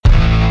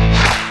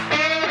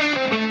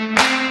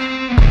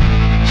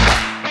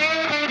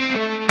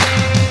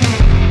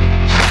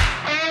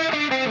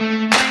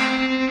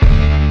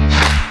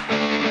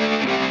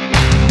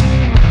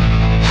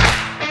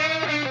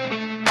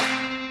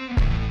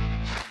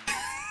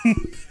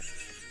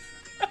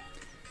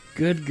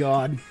Good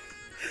God.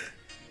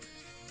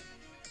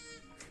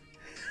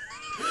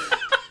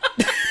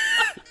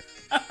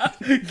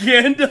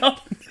 Gandalf.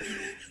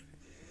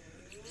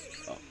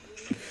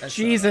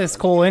 Jesus,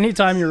 Cole,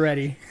 anytime you're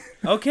ready.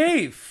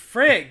 Okay,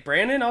 frick,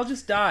 Brandon, I'll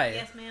just die.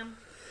 Yes, ma'am.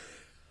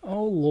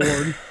 Oh,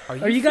 Lord.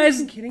 Are you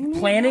guys kidding me?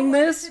 planning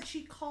No, I this? said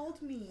she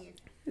called me.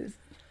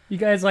 You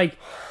guys, like,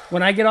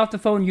 when I get off the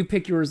phone, you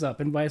pick yours up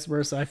and vice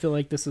versa. I feel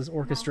like this is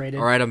orchestrated.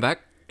 All right, I'm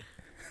back.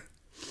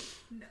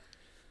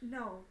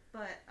 No,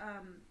 but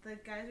the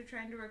guys are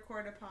trying to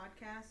record a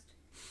podcast,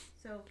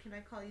 so can I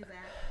call you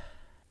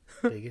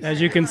back? As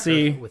you can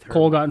see, With her-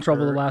 Cole got in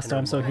trouble the her last and her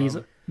time, so he's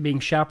mom. being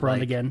chaperoned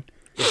Like- again.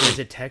 If there's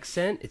a text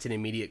sent, it's an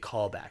immediate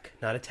call back.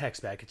 Not a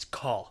text back, it's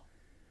call.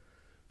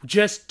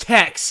 Just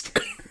text.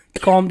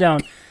 Calm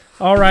down.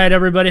 All right,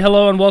 everybody.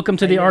 Hello and welcome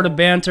to the Art of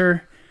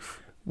Banter.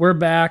 We're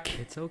back,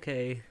 It's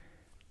okay.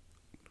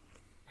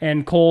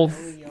 and Cole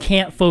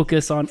can't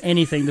focus on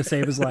anything to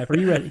save his life. Are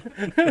you ready?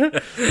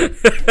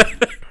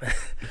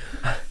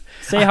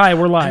 Say hi.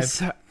 We're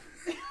live.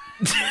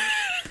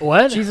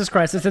 What? Jesus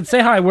Christ! I said, say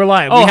hi. We're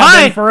live. Oh, we have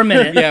hi. been for a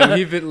minute. Yeah,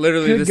 we've been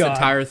literally Good this God.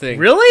 entire thing.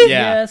 Really?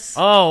 Yeah. Yes.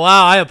 Oh,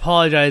 wow. I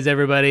apologize,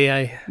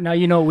 everybody. Now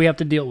you know what we have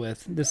to deal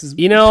with. This is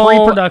know-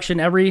 pre-production.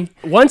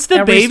 Once the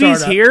Every baby's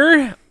startup.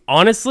 here,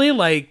 honestly,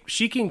 like,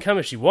 she can come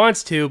if she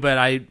wants to, but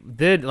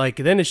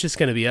then it's just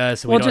going to be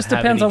us. And Well, we it don't just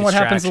have depends any on what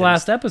happens the distractions.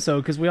 last episode,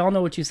 because we all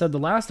know what you said the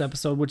last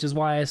episode, which is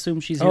why I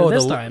assume she's here Oh,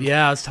 this time.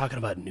 Yeah, I was talking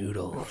about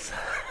noodles.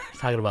 I was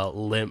talking about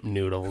limp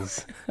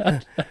noodles.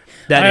 That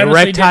I honestly didn't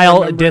erectile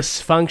remember.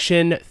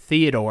 dysfunction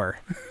Theodore.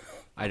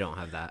 I don't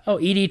have that. Oh,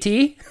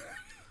 EDT?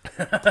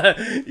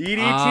 EDT.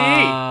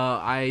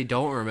 I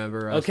don't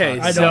remember. us Okay,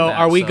 talking so about that,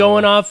 are we so-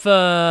 going off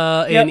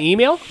Yep. an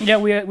email? Yeah,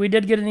 we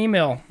did get an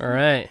email. All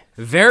right.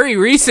 Very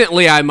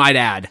recently, I might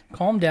add.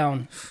 Calm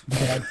down,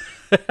 Dad.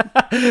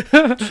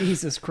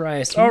 Jesus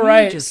Christ. Can All you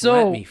right, just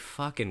so... let me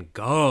fucking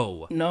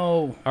go.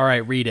 No. All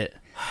right, read it.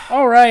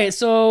 All right,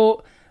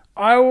 so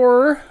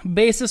our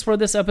basis for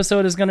this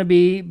episode is going to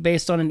be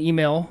based on an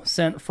email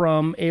sent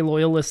from a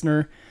loyal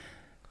listener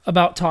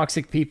about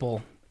toxic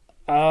people.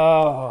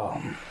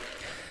 Oh.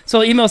 So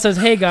the email says,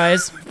 "Hey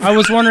guys, I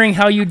was wondering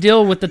how you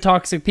deal with the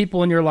toxic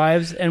people in your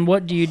lives and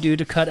what do you do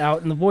to cut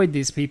out and avoid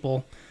these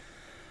people?"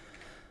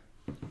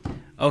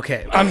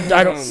 Okay.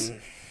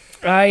 I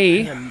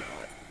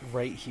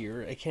right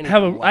here. I can't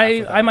have even a laugh I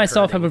without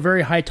myself have a hurting.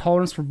 very high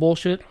tolerance for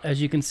bullshit.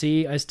 As you can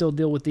see, I still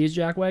deal with these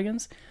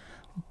jackwagons.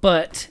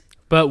 But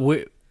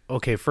we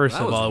okay, first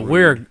That of was all,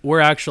 rude. we're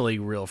actually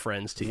real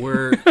friends to you.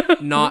 We're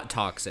not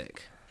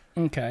toxic.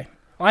 okay.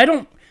 I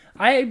don't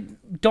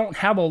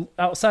have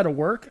outside of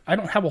work, I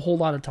don't have a whole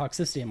lot of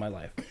toxicity in my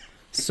life.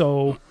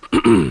 So,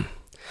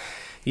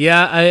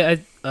 Yeah,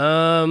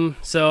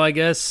 so I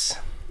guess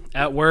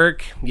at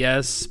work,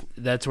 yes,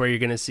 that's where you're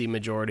going to see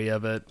majority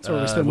of it. That's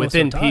where we spend most of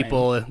within our time.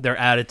 people, their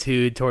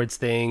attitude towards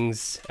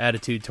things,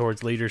 attitude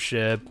towards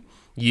leadership,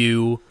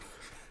 you,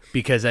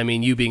 because I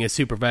mean, you being a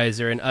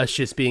supervisor and us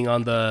just being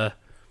on the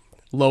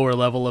lower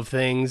level of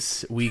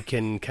things, we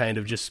can kind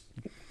of just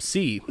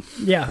see.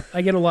 yeah,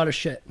 I get a lot of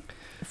shit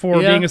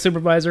for Yeah. being a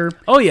supervisor,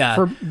 Oh yeah.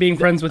 for being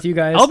friends with you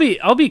guys.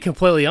 I'll be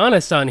completely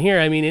honest on here.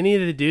 I mean, any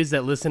of the dudes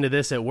that listen to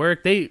this at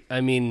work, they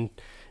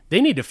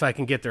need to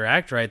fucking get their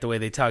act right the way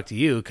they talk to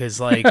you. Because,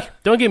 like,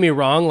 don't get me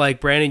wrong,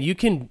 like, Brandon,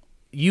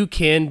 you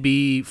can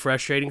be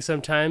frustrating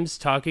sometimes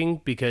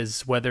talking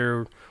because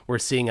whether we're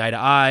seeing eye to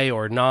eye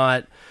or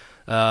not,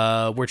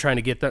 we're trying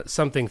to get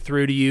something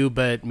through to you,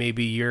 but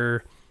maybe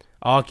you're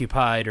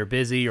occupied or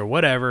busy or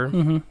whatever.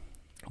 Mm-hmm.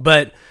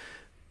 But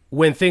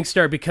when things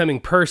start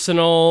becoming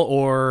personal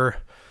or,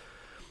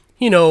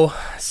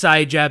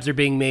 side jabs are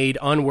being made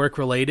on work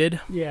related,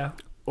 yeah.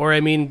 or, I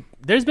mean,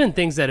 there's been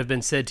things that have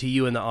been said to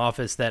you in the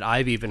office that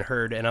I've even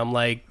heard, and I'm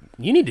like,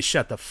 you need to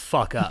shut the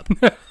fuck up.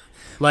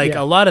 Like,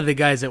 Yeah. a lot of the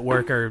guys at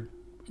work are,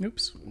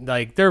 Oops.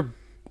 like, they're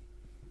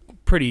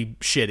pretty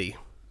shitty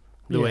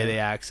the way Yeah. they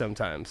act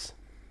sometimes.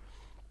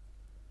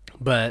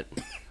 But,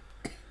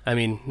 I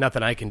mean,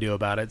 nothing I can do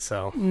about it,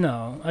 so.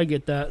 No, I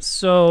get that.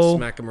 So,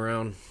 Smack him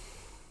around.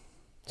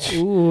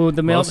 ooh,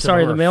 the Most of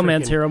sorry, them the are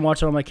mailman's freaking- here. I'm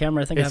watching on my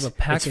camera. I think I have a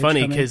package. It's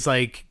funny coming. because,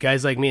 like,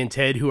 guys like me and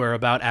Ted who are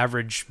about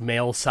average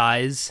male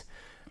size,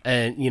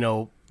 and,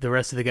 the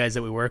rest of the guys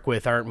that we work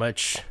with aren't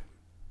much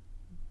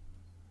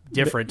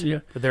different. Yeah.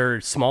 They're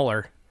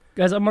smaller.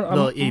 Guys,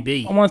 Little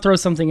EB. I want to throw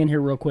something in here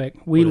real quick.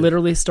 We What is-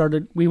 literally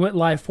we went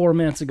live 4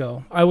 minutes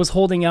ago. I was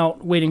holding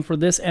out, waiting for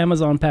this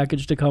Amazon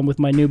package to come with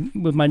my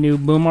new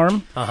boom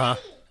arm. Uh-huh.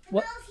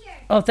 What?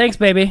 Oh, thanks,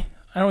 baby.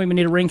 I don't even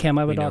need a ring cam.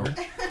 I have a know. daughter.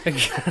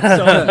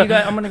 So, you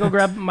guys, I'm going to go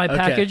grab my Okay.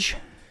 package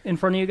in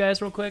front of you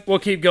guys real quick. We'll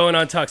keep going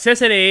on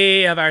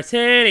toxicity of our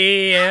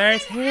city. Dad, I'll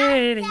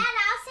save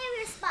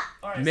your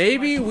spot.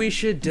 Maybe we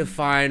should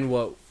define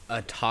what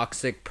a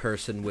toxic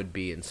person would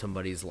be in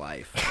somebody's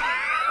life.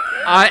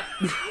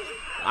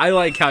 I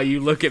like how you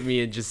look at me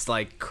and just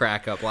like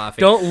crack up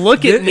laughing. Don't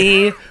look at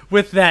me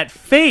with that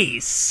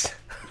face.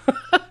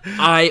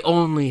 I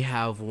only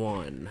have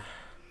one.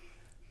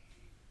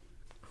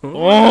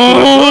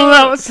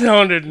 Oh, that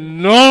sounded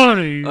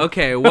naughty.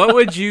 Okay, what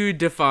would you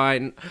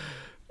define?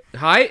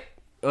 Hi.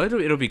 Oh,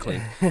 it'll be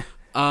clean.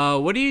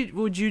 What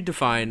would you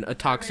define a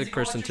toxic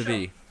person to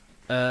be?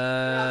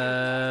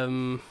 I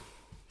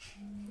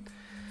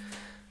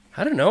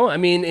don't know. I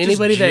mean,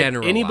 anybody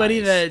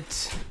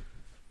that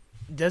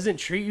doesn't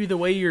treat you the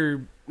way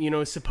you're,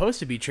 supposed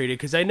to be treated.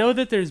 Because I know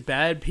that there's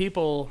bad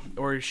people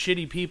or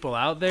shitty people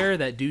out there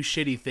that do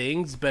shitty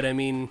things, but I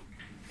mean,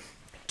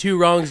 two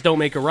wrongs don't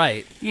make a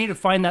right. You need to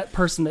find that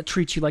person that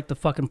treats you like the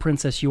fucking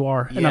princess you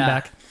are. And I'm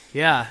back.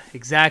 Yeah,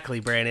 exactly,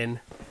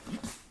 Brandon.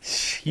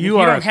 If you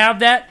don't have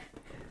that,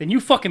 then you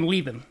fucking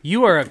leave him.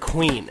 You are a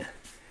queen.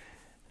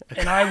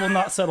 And I will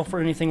not settle for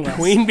anything less.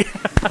 Queen bee.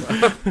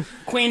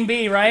 Queen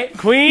bee, right?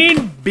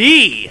 Queen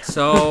bee.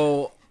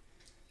 So,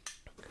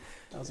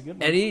 that was a good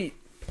one.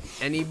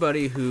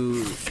 Anybody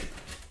who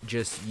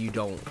just you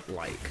don't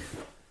like.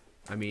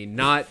 I mean,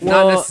 not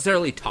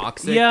necessarily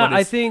toxic. Yeah, but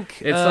I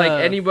think it's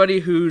like anybody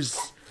who's.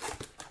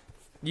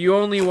 You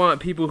only want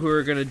people who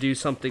are going to do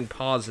something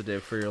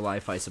positive for your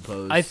life, I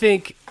suppose. I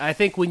think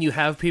when you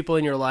have people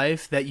in your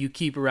life that you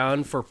keep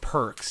around for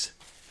perks.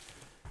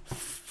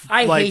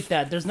 I hate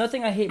that. There's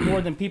nothing I hate more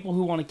than people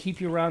who want to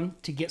keep you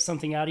around to get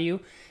something out of you.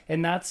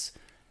 And that's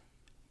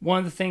one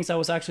of the things I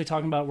was actually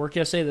talking about at work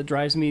yesterday that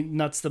drives me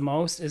nuts the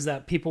most is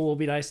that people will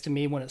be nice to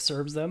me when it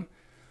serves them.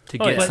 To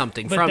get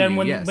something from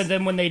you, yes. But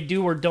then when they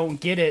do or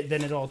don't get it,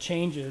 then it all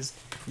changes.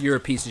 You're a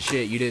piece of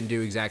shit. You didn't do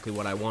exactly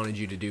what I wanted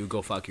you to do.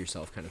 Go fuck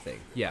yourself kind of thing.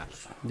 Yeah.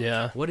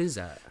 Yeah. What is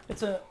that?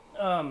 It's a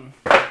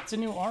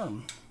new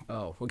arm.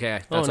 Oh,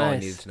 okay. That's all I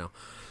needed to know.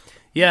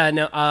 Yeah,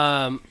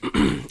 no,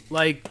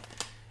 like,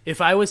 if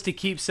I was to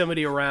keep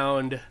somebody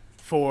around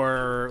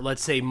for,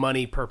 let's say,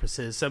 money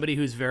purposes, somebody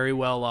who's very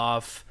well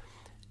off,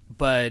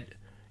 but,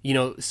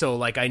 so,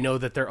 like, I know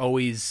that they're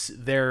always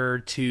there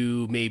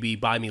to maybe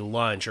buy me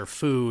lunch or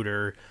food,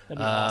 or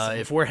awesome.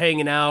 If we're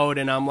hanging out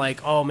and I'm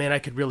like, oh, man, I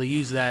could really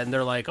use that, and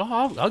they're like,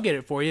 oh, I'll get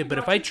it for you, but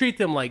if I treat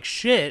them like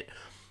shit,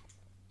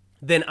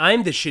 then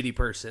I'm the shitty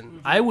person. Mm-hmm.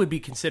 I would be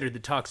considered the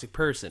toxic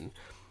person.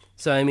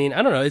 So, I mean,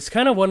 I don't know. It's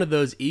kind of one of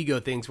those ego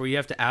things where you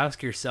have to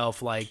ask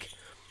yourself, like,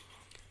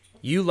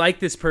 you like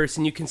this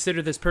person, you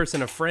consider this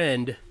person a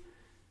friend,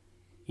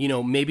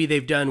 maybe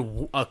they've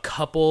done a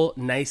couple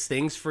nice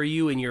things for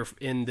you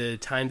in the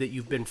time that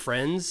you've been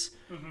friends.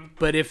 Mm-hmm.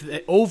 But if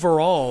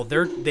overall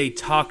they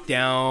talk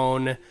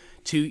down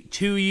to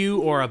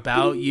you or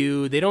about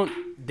you,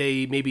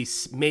 they maybe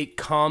make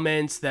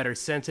comments that are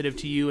sensitive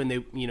to you, and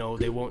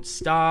they won't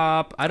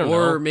stop. I don't know.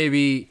 Or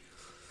maybe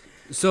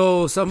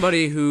so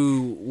somebody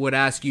who would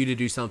ask you to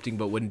do something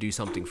but wouldn't do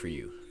something for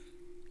you.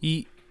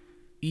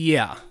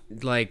 Yeah.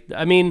 Like,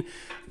 I mean,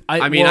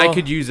 I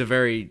could use a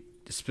very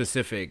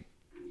specific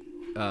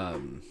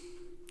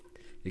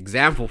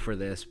example for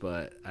this,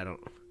 but I don't.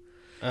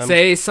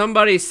 Say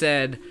somebody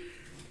said,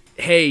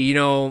 hey,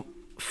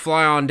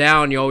 fly on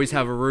down. You always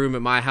have a room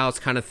at my house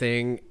kind of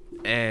thing.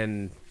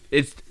 And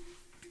it's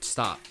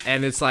stop.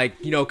 And it's like,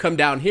 come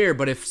down here.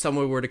 But if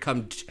someone were to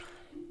come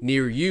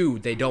near you,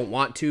 they don't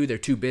want to. They're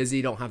too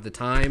busy. Don't have the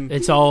time.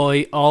 It's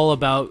all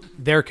about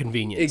their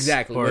convenience.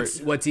 Exactly.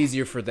 What's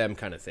easier for them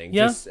kind of thing.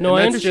 Yeah.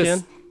 I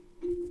understand.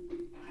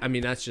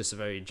 That's just a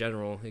very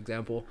general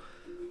example.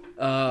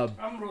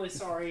 I'm really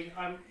sorry.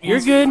 You're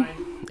good.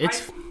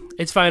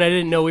 It's fine. I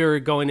didn't know we were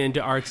going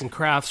into arts and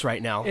crafts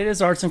right now. It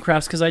is arts and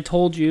crafts because I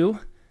told you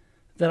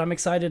that I'm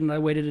excited and I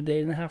waited a day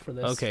and a half for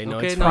this. Okay, no,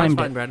 it's fine,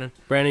 Brandon.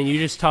 Brandon, you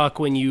just talk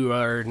when you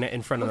are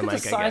in front of the mic.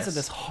 Look at the size of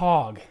this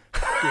hog,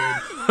 dude.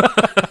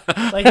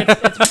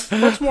 It's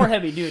much more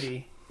heavy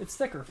duty. It's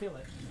thicker. Feel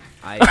it.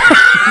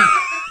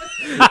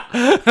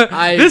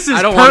 This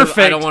is perfect.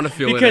 I don't want to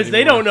feel it because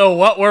they don't know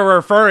what we're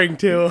referring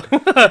to.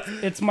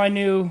 It's my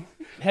new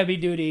heavy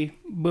duty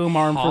boom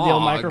arm for the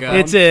old microphone.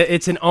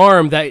 It's an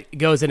arm that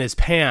goes in his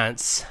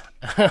pants,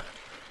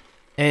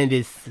 and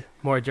is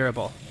more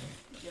durable.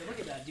 Yeah, look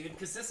at that, dude.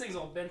 Because this thing's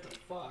all bent to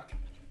fuck.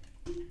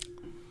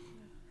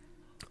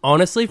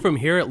 Honestly, from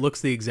here it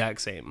looks the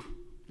exact same.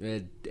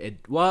 It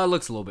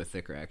looks a little bit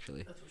thicker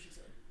actually. That's what she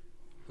said.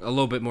 A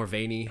little bit more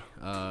veiny.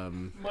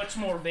 Much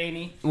more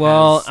veiny.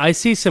 Well, I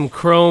see some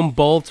chrome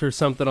bolts or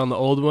something on the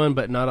old one,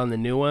 but not on the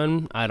new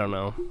one. I don't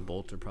know.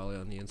 Bolts are probably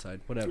on the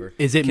inside. Whatever.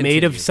 Is it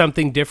made of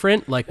something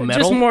different, like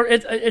metal? Just more.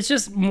 It's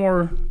just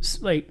more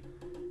like.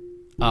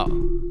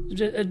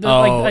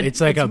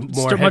 It's like a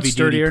more heavy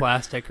duty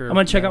plastic. I'm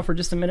gonna check out for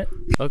just a minute.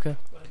 Okay.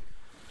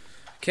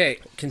 Okay,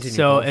 continue.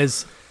 So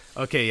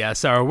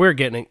sorry, we're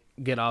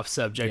get off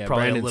subject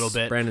probably a little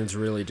bit. Brandon's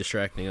really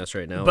distracting us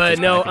right now. But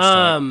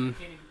no,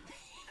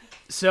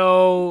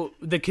 so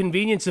the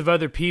convenience of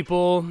other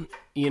people,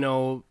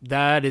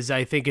 that is,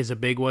 I think, is a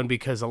big one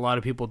because a lot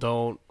of people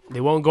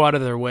won't go out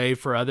of their way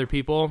for other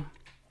people.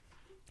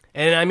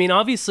 And I mean,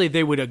 obviously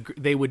they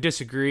would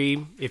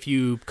disagree if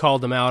you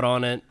called them out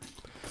on it,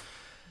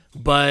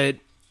 but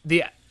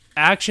the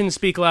actions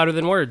speak louder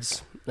than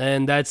words.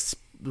 And that's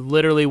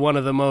literally one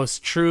of the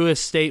most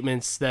truest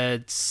statements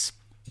that's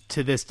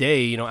to this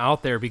day,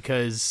 out there,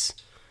 because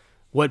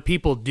what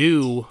people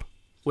do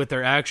with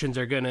their actions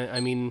are gonna, I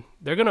mean,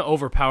 they're gonna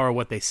overpower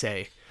what they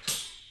say.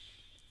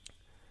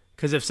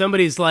 Because if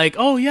somebody's like,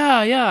 oh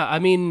yeah, I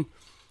mean,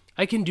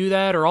 I can do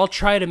that, or I'll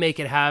try to make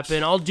it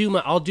happen, I'll do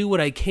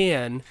what I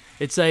can.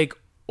 It's like,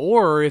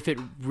 or if it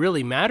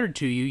really mattered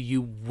to you,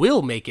 you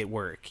will make it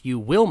work. You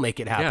will make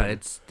it happen. Yeah,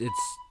 it's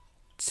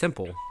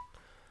simple.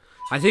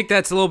 I think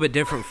that's a little bit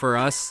different for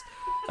us.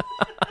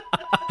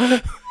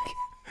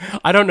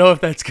 I don't know if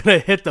that's gonna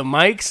hit the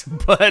mics,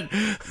 but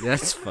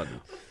That's funny.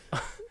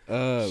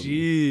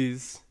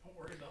 jeez. Don't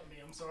worry about me.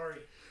 I'm sorry.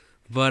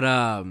 But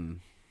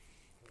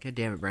God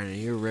damn it, Brandon,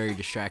 you're very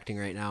distracting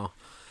right now.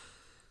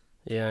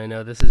 Yeah, I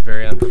know, this is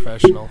very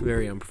unprofessional.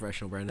 Very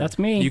unprofessional, Brandon. That's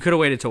me. You could have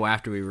waited till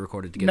after we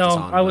recorded to get No, this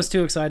on. I was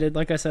too excited.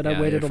 Like I said, I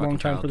waited a you're long fucking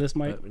time child. for this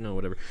mic. But no,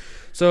 whatever.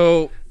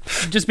 So,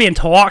 Just being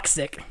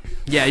toxic.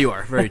 yeah, you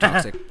are very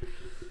toxic.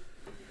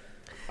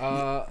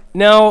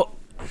 Now,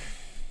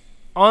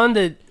 on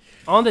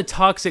the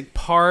toxic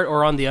part,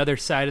 or on the other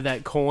side of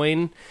that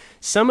coin,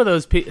 some of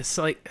those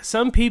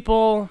some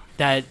people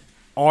that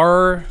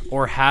are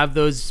or have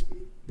those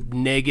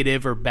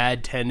negative or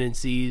bad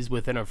tendencies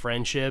within a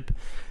friendship,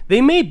 they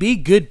may be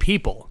good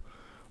people.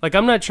 Like,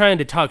 I'm not trying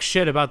to talk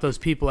shit about those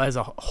people as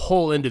a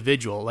whole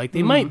individual. Like,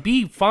 they might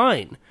be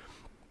fine,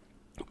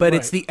 but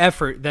it's the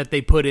effort that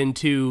they put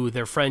into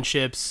their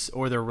friendships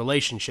or their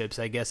relationships,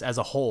 I guess, as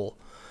a whole.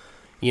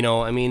 You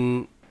know, I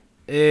mean,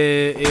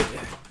 it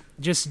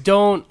just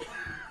don't.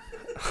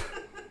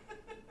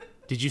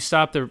 Did you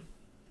stop the?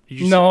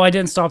 No, I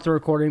didn't stop the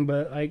recording,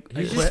 but I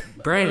quit.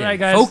 Brandon, All right,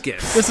 guys,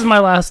 focus. This is my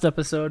last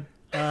episode.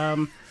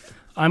 I'm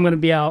gonna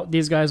be out.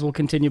 These guys will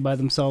continue by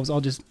themselves.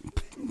 I'll just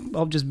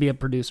be a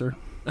producer.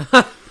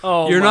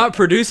 Oh, You're not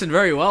producing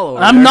very well over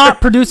I'm there.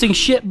 not producing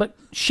shit, but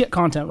shit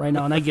content right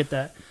now, and I get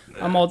that.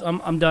 I'm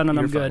done, and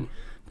I'm good. fine.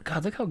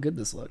 God, look how good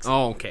this looks.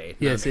 Oh, okay.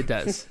 Yes, it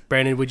does.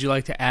 Brandon, would you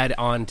like to add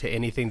on to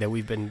anything that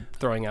we've been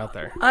throwing out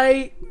there?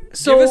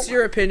 So Give us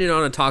your opinion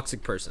on a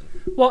toxic person.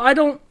 well, I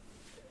don't.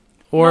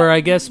 Or Not-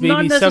 I guess not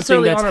maybe something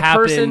necessarily that's on a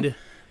happened. person.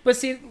 But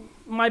see,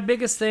 my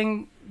biggest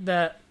thing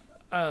that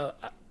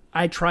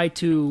I try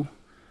to,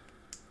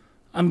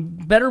 I'm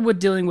better with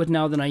dealing with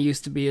now than I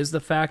used to be, is the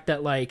fact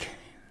that, like,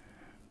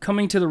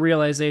 coming to the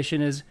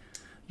realization is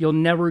you'll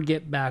never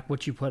get back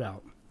what you put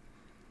out.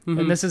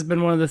 And this has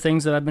been one of the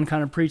things that I've been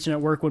kind of preaching at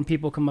work when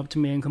people come up to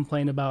me and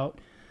complain about,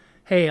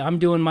 hey, I'm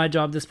doing my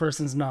job, this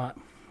person's not.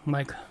 I'm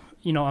like,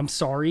 I'm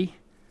sorry.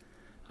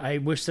 I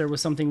wish there was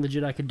something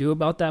legit I could do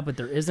about that, but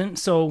there isn't.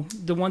 So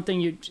the one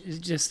thing is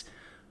just,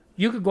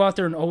 you could go out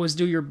there and always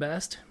do your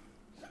best,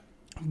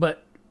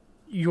 but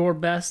your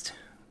best,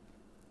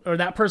 or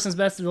that person's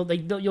best,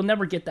 you'll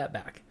never get that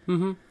back.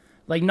 Mm-hmm.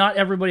 Like, not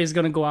everybody is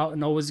going to go out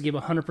and always give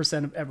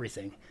 100% of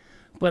everything.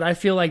 But I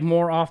feel like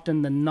more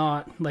often than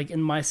not, like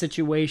in my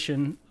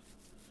situation,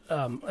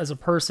 as a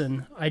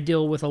person, I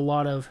deal with a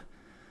lot of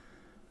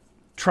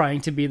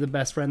trying to be the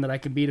best friend that I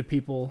could be to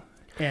people,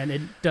 and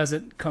it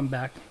doesn't come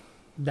back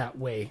that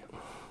way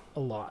a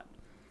lot.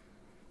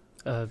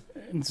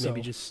 And so,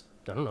 Maybe just,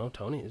 I don't know,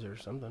 Tony's or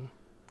something.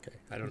 Okay,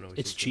 I don't know. What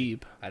It's she's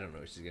cheap. Gonna, I don't know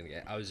what she's gonna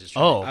get. I was just.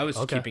 Oh, I was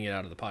okay. keeping it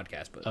out of the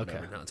podcast, but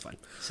whatever. No, it's fine.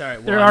 Sorry,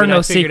 well, There are no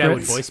I figured I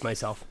would secrets. voice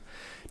myself.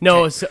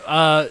 No,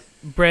 so,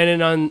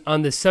 Brandon,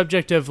 on the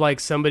subject of, like,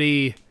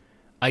 somebody,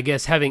 I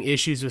guess, having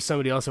issues with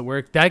somebody else at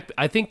work, that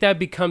I think that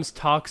becomes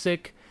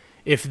toxic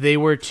if they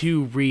were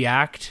to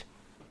react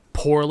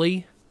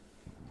poorly.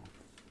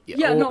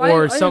 yeah,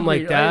 or I something agree,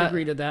 like that. I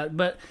agree to that,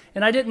 but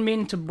I didn't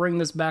mean to bring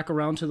this back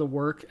around to the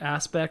work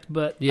aspect,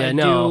 but Yeah, I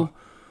no.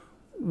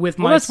 do with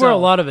Well, myself. that's where a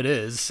lot of it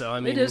is. So I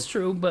mean, it is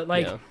true, but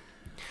like. yeah.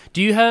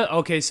 Do you have?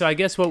 Okay, so I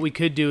guess what we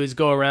could do is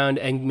go around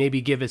and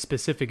maybe give a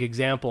specific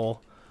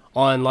example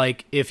on,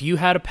 like, if you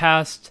had a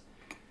past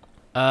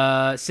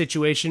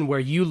situation where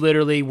you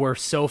literally were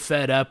so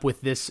fed up with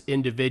this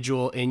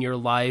individual in your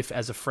life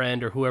as a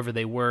friend or whoever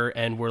they were,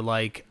 and were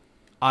like,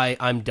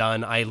 I'm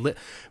done.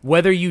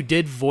 Whether you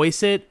did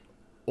voice it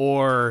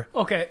or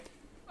Okay,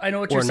 I know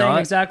what Or you're saying not.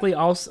 exactly.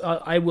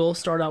 I will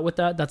start out with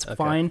that. That's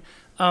fine.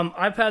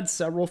 I've had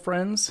several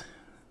friends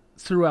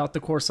throughout the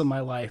course of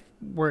my life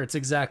where it's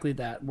exactly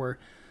that. Where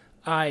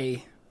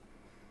I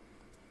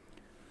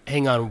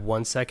hang on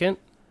one second.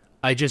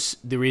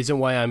 The reason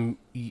why I'm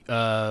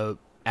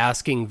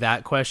asking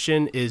that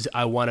question is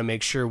I want to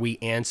make sure we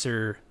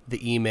answer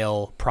the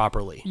email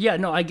properly. yeah,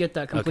 no, I get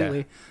that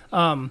completely.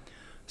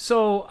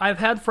 So I've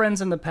had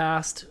friends in the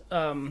past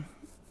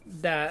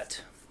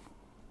that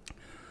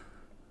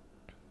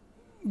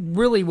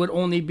really would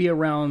only be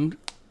around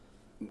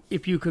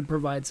if you could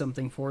provide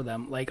something for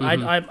them. Like I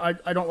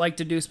don't like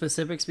to do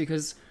specifics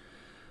because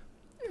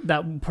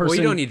that person. Well,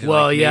 you don't need to.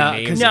 Well, like, yeah, name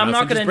 'cause- names Yeah, I'm and not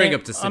stuff. gonna Just bring name-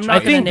 up the I'm situation. not I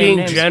gonna think name being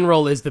names.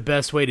 general is the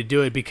best way to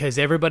do it because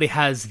everybody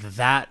has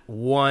that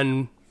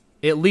one,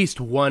 at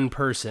least one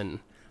person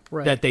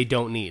Right. that they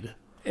don't need.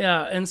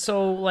 Yeah, and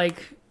so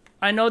like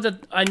I know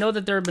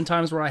that there have been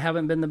times where I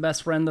haven't been the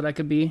best friend that I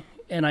could be,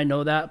 and I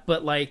know that,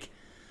 but like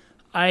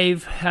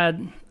I've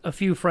had a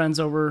few friends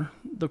over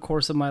the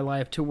course of my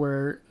life to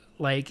where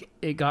like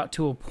it got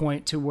to a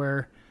point to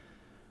where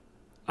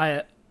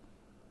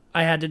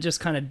I had to just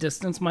kind of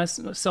distance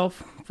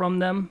myself from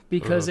them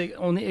because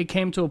it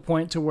came to a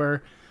point to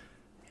where,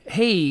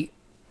 hey,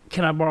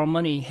 can I borrow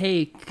money?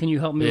 Hey, can you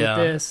help me with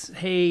this?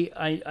 Hey,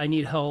 I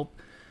need help,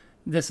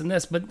 this and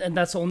this. And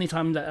that's the only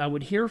time that I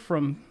would hear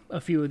from a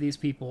few of these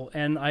people,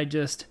 and I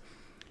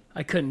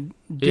couldn't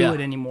do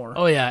it anymore.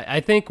 Oh yeah, I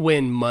think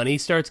when money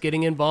starts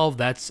getting involved,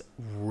 that's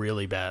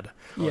really bad.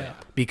 Yeah,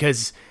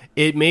 because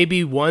it may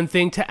be one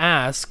thing to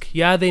ask.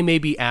 Yeah, they may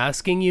be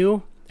asking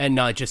you and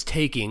not just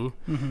taking,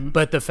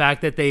 but the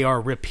fact that they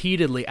are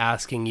repeatedly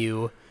asking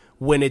you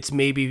when it's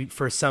maybe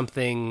for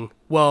something,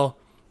 well,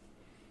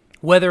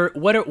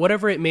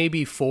 whatever it may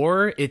be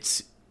for,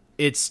 it's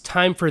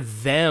time for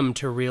them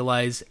to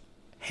realize,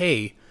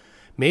 hey,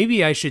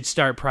 maybe I should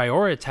start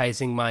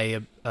prioritizing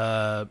my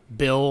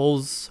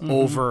bills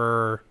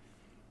over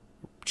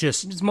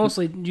just it's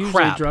mostly usually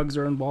crap. drugs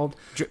are involved.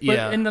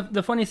 And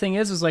the funny thing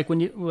is like when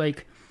you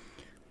like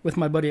with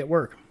my buddy at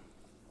work,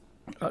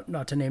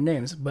 not to name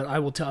names, but I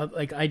will tell,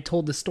 like, I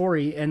told the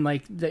story and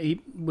like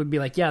he would be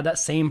like, yeah, that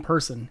same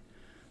person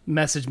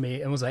messaged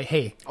me and was like,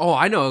 hey. Oh,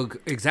 I know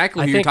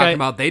exactly who you're talking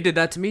about. They did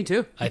that to me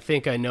too. I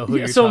think I know who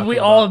you're so talking about. we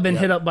all have been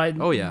hit up by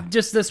yeah.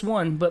 just this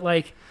one, but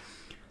like,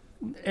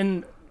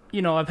 and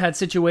you know, I've had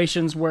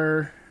situations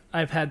where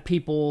I've had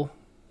people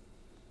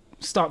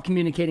stop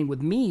communicating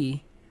with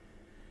me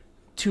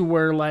to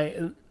where like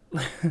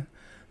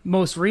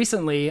most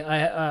recently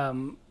I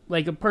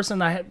like a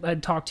person I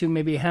had talked to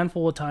maybe a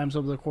handful of times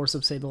over the course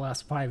of say the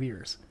last 5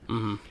 years.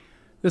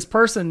 This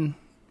person,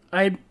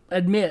 I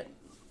admit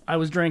I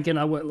was drinking,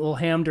 I went a little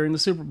ham during the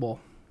Super Bowl,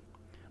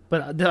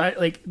 but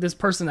like this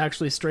person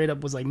actually straight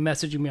up was like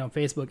messaging me on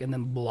Facebook and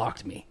then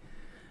blocked me.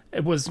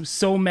 It was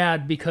so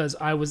mad because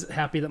I was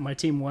happy that my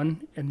team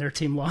won and their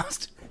team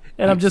lost.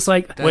 And I'm just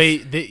like...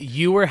 Wait,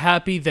 you were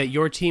happy that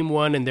your team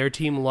won and their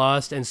team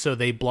lost, and so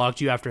they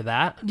blocked you after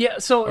that? Yeah,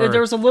 so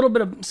there was a little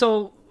bit of...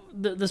 So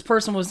this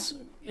person was...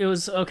 It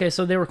was... Okay,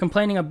 so they were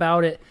complaining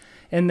about it,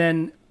 and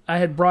then I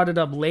had brought it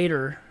up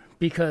later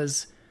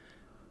because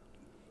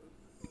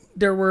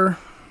there were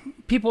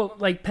people,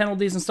 like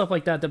penalties and stuff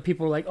like that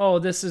people were like, oh,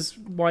 this is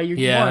why you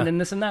won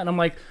and this and that. And I'm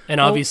like... And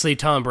obviously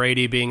Tom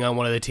Brady being on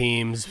one of the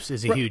teams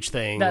is a huge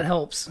thing. That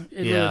helps.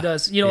 It really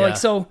does. You know, like,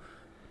 so...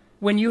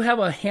 When you have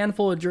a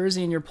handful of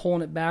jersey and you're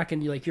pulling it back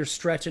and you're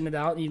stretching it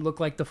out and you look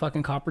like the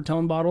fucking Copper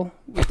Tone bottle,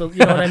 with the, you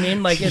know what I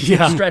mean? Like it's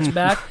stretched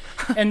back.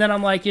 And then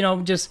I'm like, you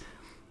know, just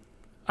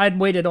I'd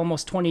waited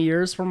almost 20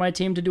 years for my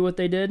team to do what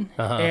they did.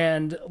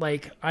 And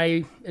like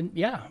I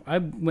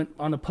went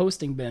on a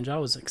posting binge. I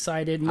was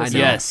excited. And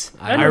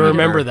I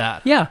remember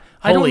that. Yeah.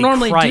 I don't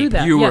normally do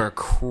that. You were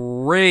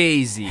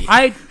crazy.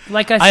 I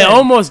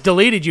almost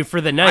deleted you for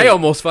the night. I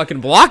almost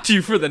fucking blocked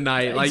you for the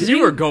night. Like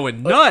you were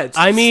going nuts.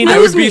 I mean, I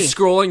would be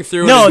scrolling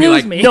through and be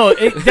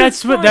like,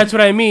 that's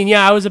what I mean.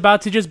 Yeah, I was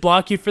about to just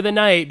block you for the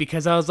night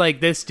because I was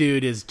like, this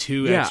dude is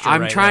too extra.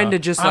 I'm trying to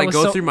just like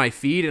go through my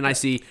feed and I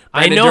see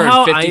Brandon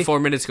Dern 54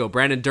 minutes ago,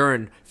 Brandon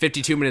Dern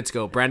 52 minutes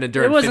ago, Brandon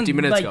Dern 50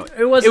 minutes ago.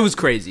 It was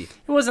crazy.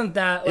 It wasn't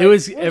that. Like, it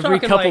was every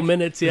couple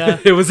minutes. Yeah,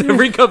 it was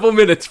every couple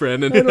minutes,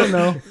 Brandon. I don't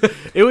know.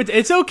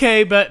 It's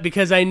okay, but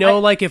because I know,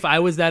 like, if I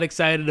was that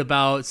excited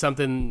about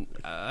something,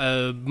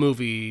 a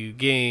movie,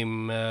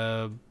 game,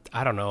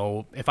 I don't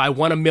know, if I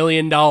won $1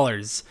 million,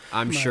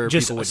 I'm sure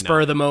just people would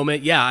spur of the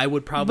moment. Yeah, I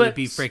would probably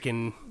be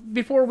freaking.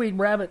 Before we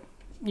rabbit,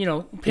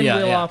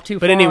 pinwheel off too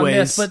far. But anyways, on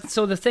this. But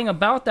so the thing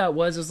about that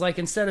is like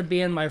instead of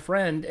being my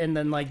friend and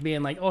then like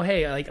being like, oh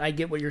hey, like I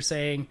get what you're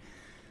saying,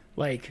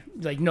 like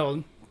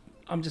no,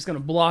 I'm just gonna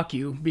block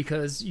you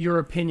because your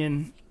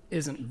opinion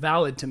isn't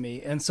valid to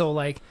me. And so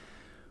like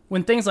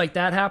when things like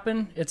that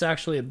happen, it's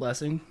actually a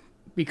blessing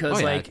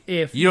because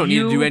if you don't need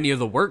to do any of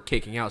the work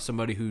kicking out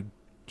somebody who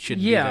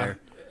shouldn't be there.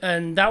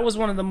 And that was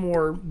one of the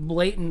more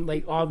blatant,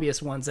 like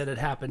obvious ones that had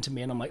happened to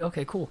me. And I'm like,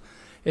 okay, cool.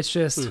 It's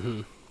just,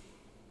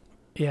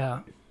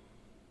 yeah.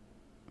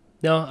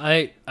 No,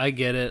 I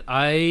get it.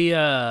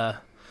 I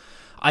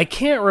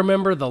can't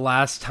remember the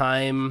last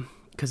time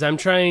because I'm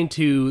trying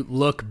to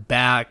look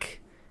back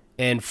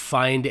and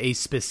find a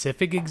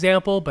specific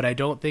example, but I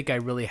don't think I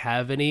really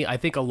have any. I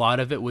think a lot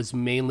of it was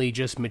mainly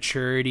just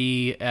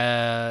maturity,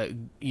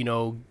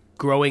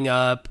 growing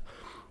up,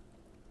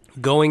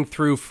 going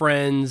through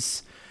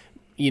friends,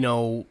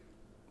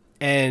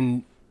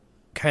 and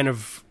kind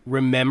of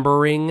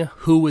remembering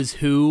who was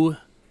who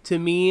to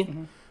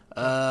me.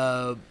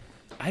 I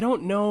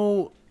don't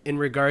know in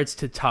regards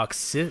to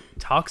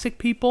toxic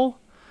people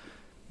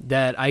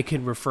that I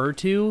can refer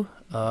to.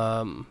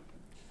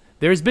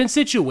 There's been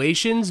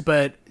situations,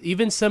 but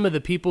even some of the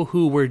people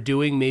who were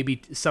doing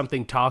maybe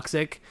something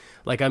toxic,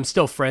 like I'm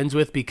still friends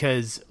with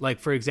because, like,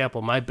 for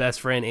example, my best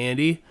friend,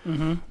 Andy,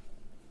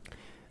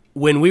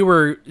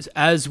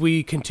 as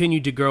we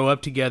continued to grow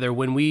up together,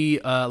 when we,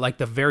 like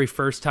the very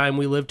first time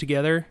we lived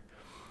together,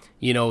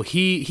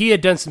 he had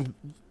done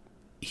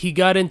he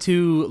got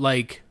into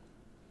like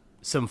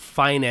some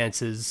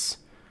finances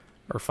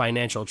or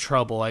financial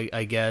trouble,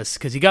 I guess,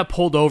 because he got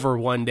pulled over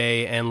one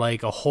day and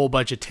like a whole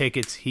bunch of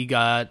tickets he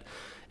got,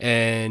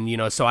 And,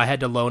 so I had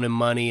to loan him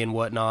money and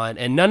whatnot.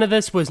 And none of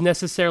this was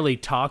necessarily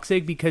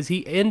toxic because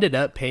he ended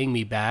up paying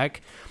me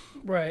back.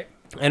 Right.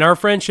 And our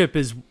friendship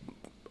is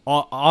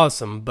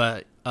awesome,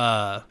 but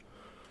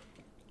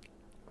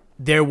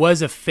there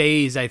was a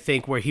phase, I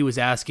think, where he was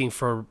asking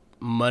for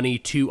money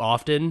too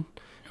often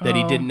that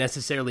he didn't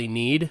necessarily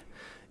need.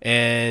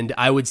 And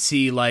I would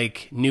see,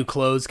 like, new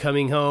clothes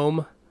coming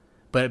home,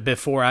 but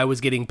before I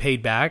was getting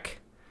paid back.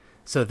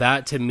 So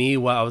that, to me,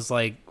 I was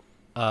like,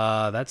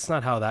 that's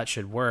not how that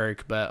should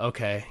work, but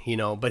okay,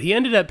 but he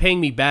ended up paying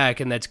me back,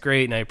 and that's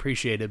great, and I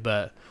appreciate it,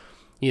 but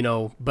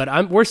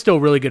we're still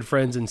really good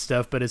friends and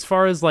stuff. But as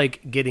far as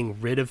like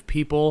getting rid of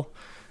people,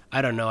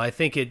 I don't know. I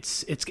think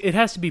it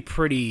has to be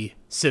pretty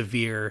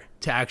severe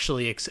to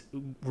actually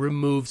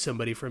remove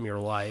somebody from your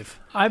life.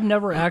 I've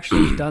never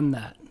actually done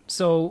that.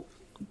 So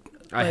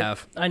I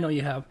have. I know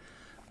you have.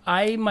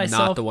 I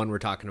myself, not the one we're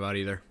talking about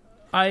either.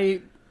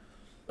 I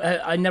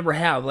never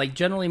have. Like,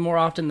 generally, more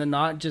often than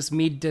not, just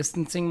me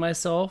distancing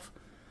myself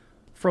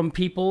from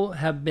people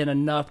have been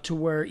enough to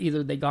where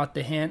either they got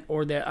the hint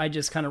or that I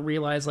just kind of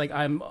realized, like,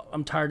 I'm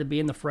tired of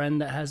being the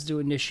friend that has to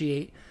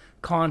initiate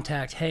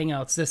contact,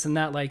 hangouts, this and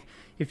that. Like,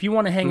 if you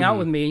want to hang out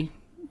with me,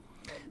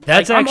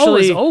 that's like, actually I'm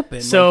always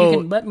open. So like, you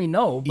can let me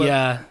know. But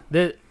yeah,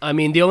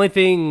 the only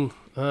thing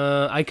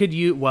I could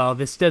use. Well,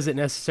 this doesn't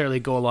necessarily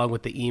go along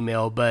with the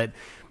email, but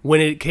when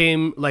it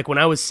came, like when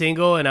I was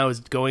single and I was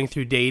going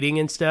through dating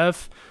and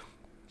stuff,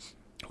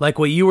 like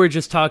what you were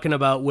just talking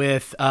about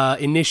with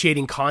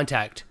initiating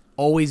contact,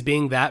 always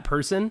being that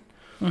person.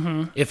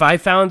 Mm-hmm. If I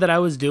found that I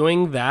was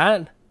doing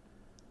that,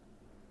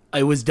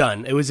 I was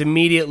done. It was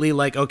immediately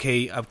like,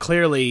 okay,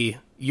 clearly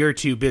you're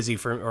too busy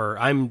or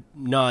I'm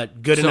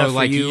not good enough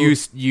like for you.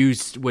 You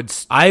would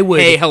I would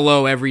hey,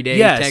 hello every day.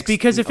 Yes, text?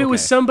 because if it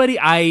was somebody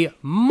I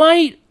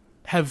might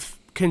have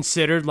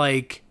considered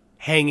like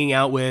hanging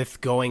out with,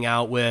 going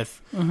out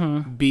with,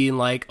 being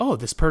like, oh,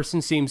 this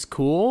person seems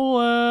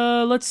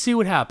cool, let's see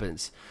what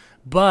happens.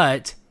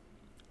 But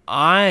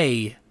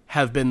I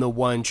have been the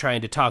one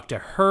trying to talk to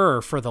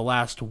her for the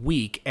last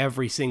week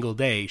every single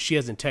day. She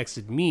hasn't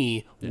texted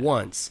me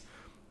once.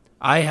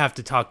 I have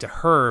to talk to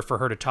her for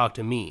her to talk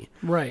to me.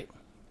 right.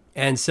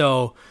 And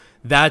so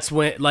that's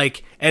when,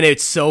 like, and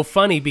it's so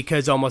funny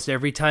because almost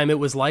every time it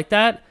was like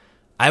that,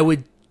 I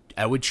would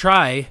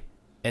try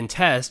and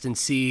test and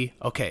see,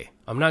 okay,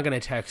 I'm not going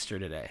to text her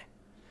today.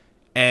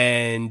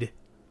 And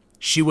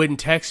she wouldn't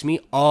text me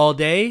all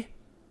day.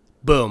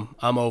 Boom,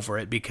 I'm over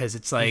it because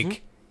it's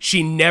like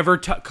she never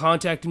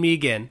contacted me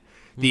again.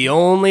 The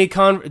only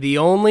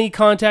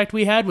contact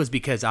we had was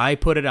because I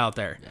put it out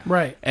there.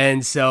 Right.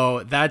 And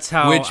so that's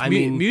how,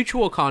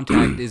 mutual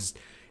contact is,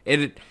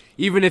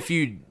 even if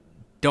you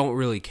don't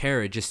really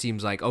care, it just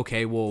seems like,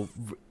 okay, well,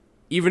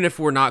 even if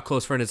we're not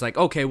close friends, it's like,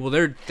 okay,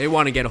 well, they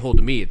want to get a hold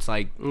of me. It's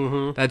like,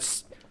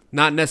 that's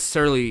not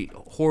necessarily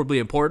horribly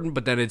important,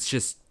 but then it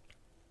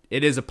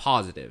is a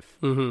positive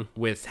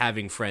with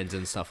having friends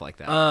and stuff like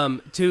that.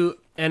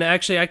 And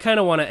actually, I kind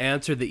of want to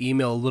answer the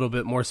email a little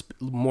bit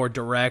more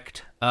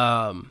direct.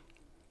 To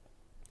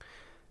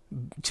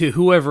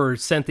whoever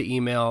sent the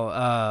email,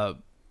 I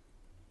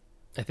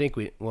think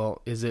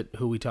is it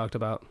who we talked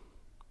about?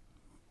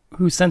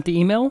 Who sent the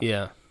email?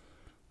 Yeah.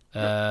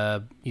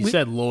 You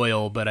said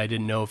loyal, but I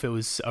didn't know if it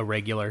was a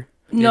regular.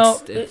 No,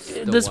 It's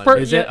this the one.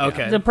 Is it?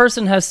 Okay. The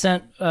person has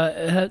sent.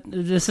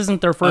 This isn't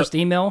their first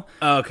email.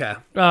 Okay.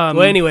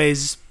 Well,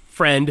 anyways,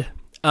 friend,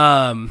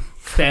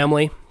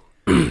 family.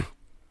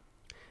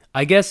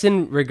 I guess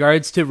in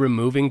regards to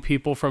removing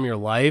people from your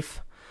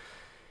life,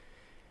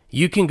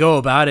 you can go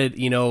about it,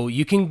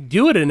 you can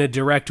do it in a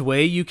direct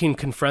way. You can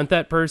confront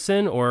that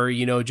person or,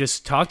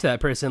 just talk to that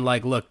person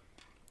like, look,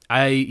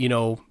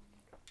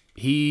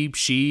 he,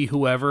 she,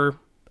 whoever,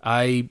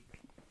 I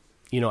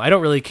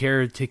don't really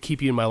care to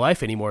keep you in my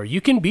life anymore.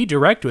 You can be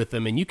direct with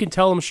them and you can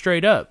tell them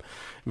straight up.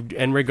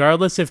 And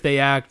regardless if they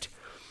act,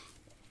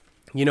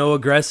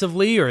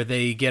 aggressively or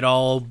they get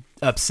all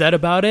upset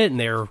about it and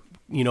they're,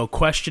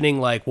 questioning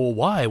like, well,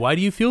 why? Why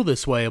do you feel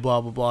this way? Blah,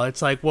 blah, blah.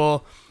 It's like,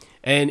 well,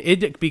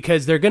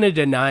 because they're going to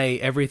deny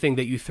everything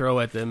that you throw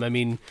at them. I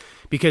mean,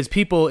 because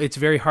it's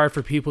very hard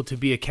for people to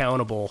be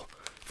accountable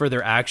for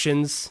their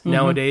actions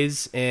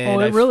nowadays.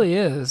 And it really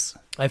is.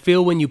 I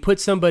feel when you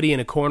put somebody in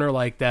a corner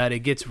like that,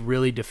 it gets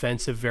really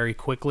defensive very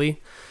quickly.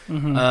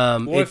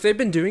 If they've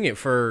been doing it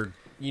for,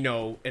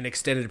 an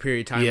extended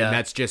period of time, and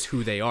that's just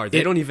who they are,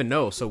 they don't even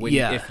know. So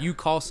if you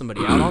call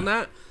somebody out on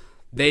that,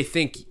 they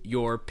think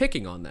you're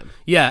picking on them.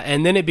 Yeah,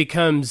 and then it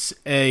becomes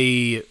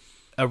a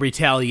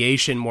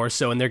retaliation more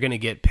so, and they're going to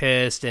get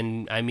pissed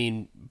and, I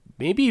mean,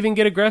 maybe even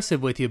get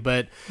aggressive with you.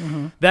 But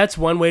that's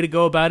one way to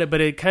go about it.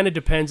 But it kind of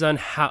depends on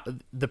how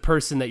the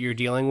person that you're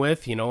dealing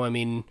with. I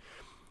mean,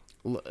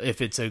 if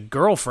it's a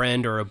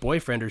girlfriend or a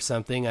boyfriend or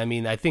something, I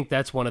mean, I think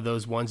that's one of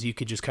those ones you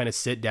could just kind of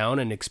sit down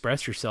and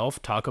express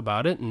yourself, talk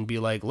about it, and be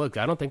like, look,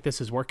 I don't think this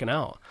is working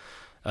out.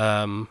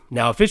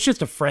 Now, if it's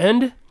just a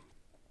friend,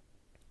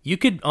 you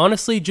could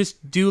honestly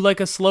just do like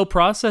a slow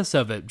process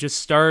of it. Just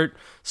start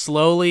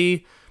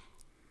slowly,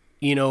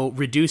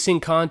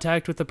 reducing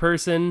contact with the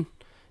person,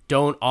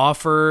 Don't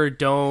offer,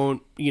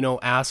 don't,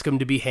 ask them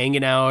to be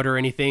hanging out or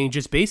anything.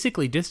 Just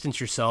basically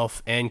distance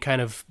yourself and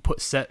kind of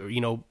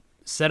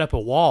set up a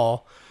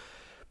wall.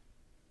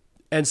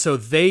 And so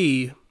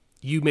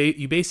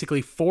you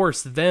basically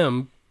force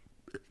them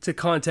to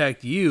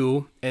contact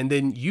you, and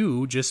then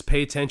you just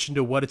pay attention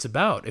to what it's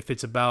about. If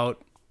it's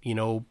about,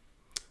 oh,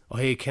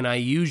 hey, can I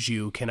use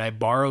you? Can I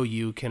borrow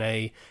you? Can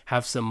I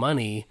have some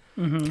money?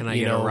 Mm-hmm. Can I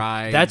get a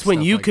ride? That's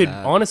when you like could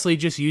that. honestly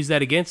just use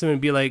that against them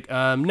and be like,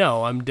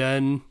 no, I'm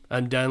done.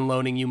 I'm done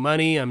loaning you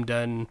money. I'm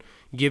done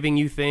giving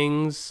you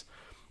things.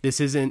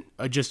 This isn't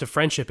just a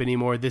friendship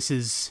anymore. This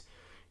is,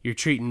 you're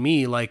treating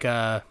me like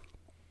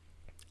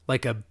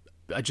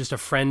just a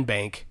friend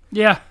bank.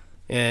 Yeah.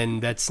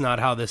 And that's not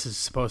how this is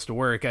supposed to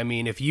work. I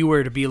mean, if you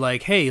were to be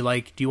like, hey,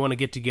 like, do you want to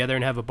get together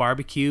and have a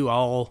barbecue?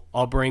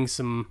 I'll bring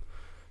some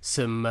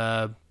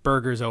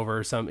burgers over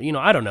or something.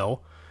 I don't know.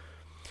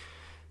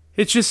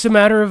 It's just a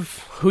matter of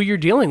who you're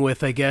dealing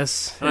with, I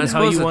guess, and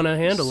how you want to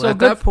handle it. At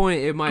that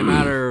point, it might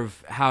matter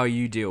of how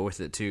you deal with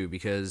it too,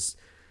 because,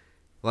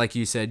 like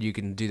you said, you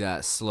can do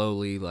that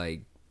slowly,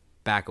 like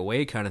back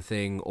away kind of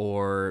thing.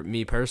 Or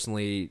me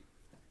personally,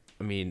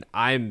 I mean,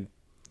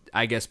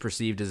 I guess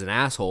perceived as an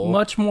asshole.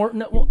 Much more.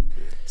 No, well,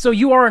 so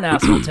you are an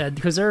asshole, Ted,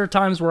 because there are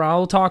times where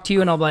I'll talk to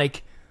you and I'll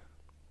like,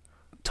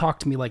 talk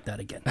to me like that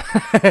again.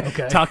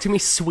 Okay. Talk to me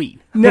sweet.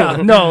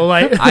 No,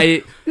 like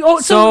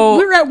so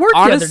we were at work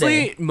honestly, the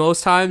other day.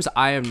 most times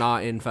I am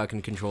not in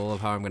fucking control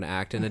of how I'm going to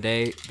act in a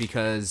day,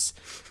 because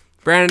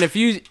Brandon,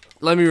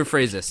 let me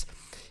rephrase this.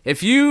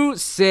 If you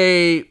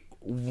say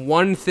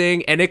one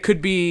thing, and it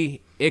could be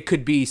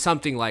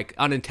something like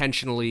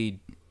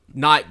unintentionally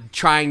not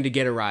trying to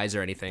get a rise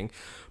or anything,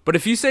 but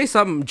if you say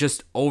something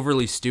just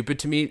overly stupid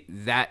to me,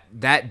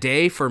 that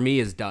day for me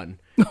is done.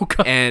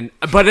 Okay.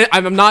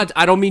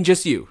 I don't mean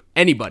just you.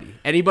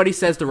 Anybody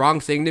says the wrong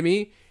thing to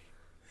me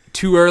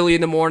too early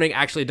in the morning.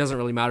 Actually, it doesn't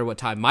really matter what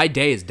time. My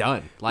day is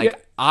done. Like, yeah.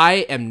 I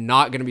am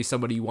not going to be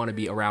somebody you want to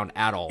be around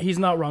at all. He's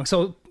not wrong.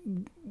 So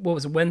what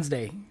was it,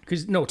 Wednesday?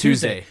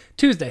 Tuesday.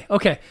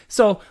 Okay.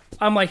 So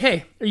I'm like,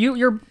 hey, are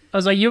you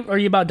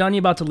about done? You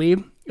about to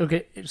leave?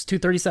 Okay. It's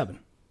 2:37.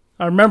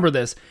 I remember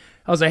this.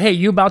 I was like, hey,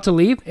 you about to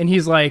leave? And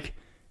he's like,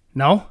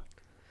 no.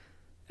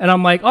 And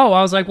I'm like, oh,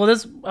 I was like, well,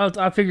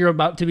 I figure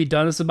about to be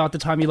done. It's about the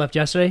time you left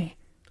yesterday.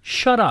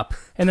 Shut up.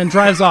 And then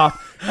drives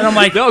off. And I'm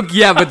like, no,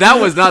 yeah, but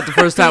that was not the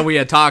first time we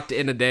had talked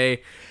in a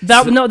day.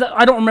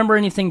 I don't remember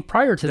anything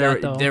prior to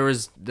that, though. There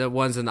was the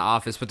ones in the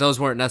office, but those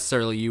weren't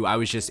necessarily you. I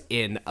was just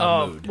in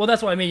a mood. Well,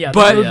 that's what I mean, yeah.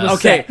 But,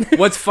 okay,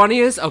 what's funny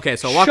is, okay,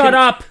 so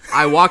up.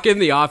 I walk in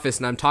the office,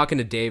 and I'm talking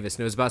to Davis,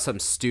 and it was about something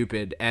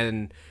stupid.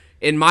 And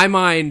in my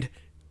mind,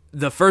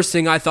 the first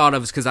thing I thought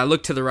of is because I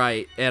looked to the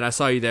right and I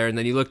saw you there, and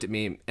then you looked at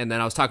me, and then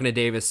I was talking to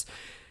Davis,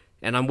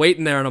 and I'm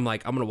waiting there, and I'm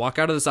like, I'm going to walk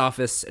out of this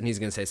office, and he's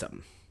going to say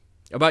something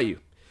about you.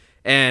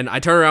 And I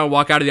turn around and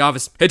walk out of the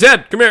office. Hey,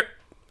 Ted, come here.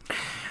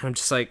 I'm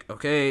just like,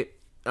 okay.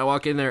 I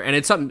walk in there, and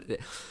it's something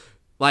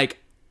like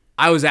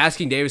I was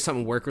asking Davis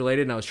something work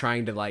related, and I was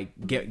trying to like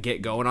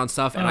get going on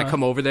stuff, and I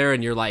come over there,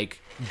 and you're like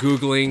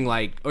Googling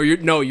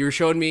you're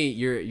showing me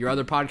your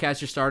other podcast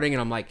you're starting,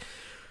 and I'm like,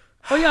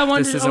 oh yeah, I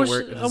wanted to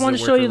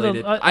show you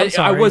the. I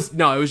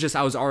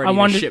was already in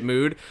a shit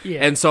mood,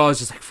 and so I was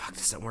just like, "Fuck,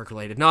 this isn't work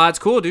related." No, that's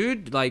cool,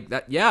 dude. Like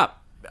that, yeah.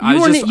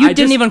 You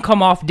didn't even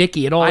come off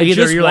dicky at all either.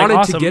 Just You're wanted like,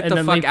 awesome. to get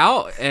the fuck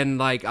out, and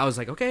like I was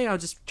like, okay, I'll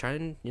just try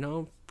and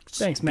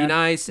thanks, man. Be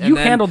nice. And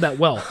then handled that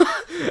well.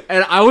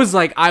 And I was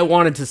like, I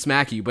wanted to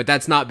smack you, but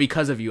that's not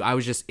because of you. I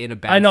was just in a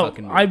bad.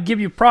 Fucking mood. I give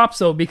you props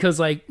though, because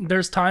like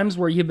there's times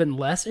where you've been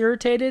less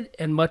irritated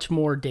and much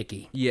more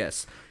dicky.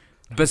 Yes.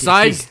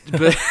 Besides,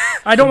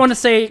 I don't want to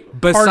say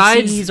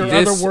besides or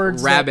this other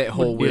words rabbit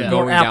hole we're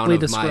going down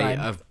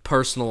described. of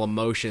personal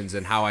emotions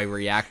and how I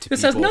react to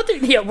this people.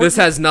 This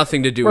has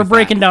nothing to do. We're with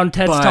breaking that. down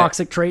Ted's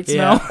toxic traits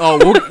now. Oh,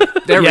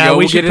 there we go.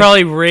 We should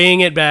probably bring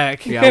it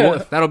back.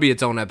 Yeah, that'll be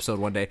its own episode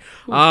one day.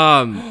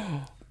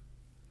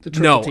 The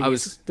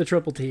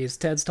triple T's,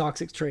 Ted's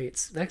toxic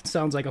traits. That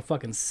sounds like a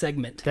fucking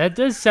segment. That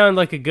does sound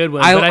like a good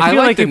one, but I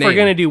feel like if we're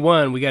gonna do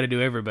one, we got to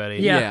do everybody.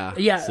 Yeah.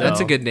 So. That's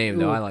a good name,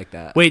 though. I like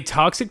that. Wait,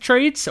 toxic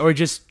traits or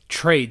just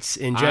traits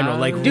in general?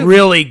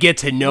 Really get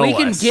to know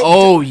us.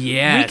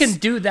 Yes. We can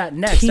do that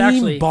next. Team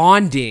actually,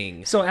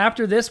 bonding. So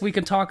after this, we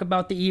can talk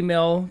about the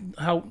email,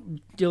 how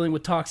dealing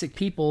with toxic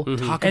people.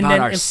 Mm-hmm. Talk about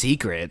our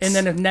secrets. And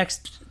then if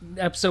next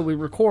episode we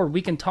record,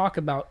 we can talk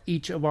about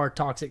each of our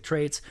toxic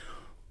traits.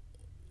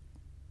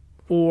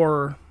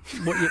 Or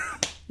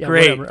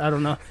great. Whatever. I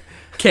don't know.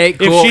 Okay,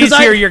 cool. If she's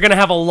here, you're gonna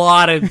have a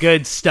lot of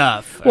good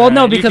stuff. Well,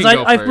 no, because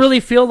I really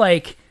feel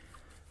like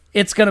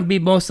it's gonna be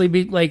mostly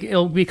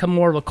it'll become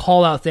more of a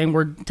call out thing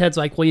where Ted's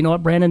like, well, you know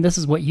what, Brandon, this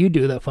is what you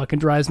do that fucking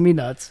drives me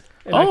nuts.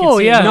 And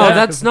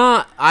that's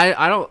not.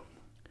 I don't.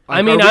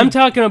 I mean, I'm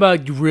talking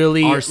about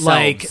really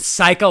like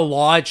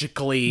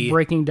psychologically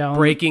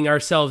breaking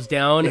ourselves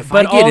down. If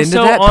I get into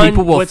that,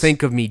 people will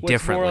think of me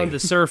differently. More on the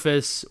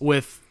surface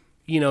with.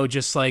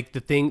 Just like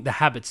the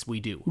habits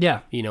we do. Yeah.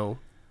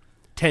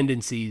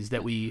 Tendencies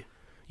that we,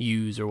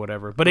 use or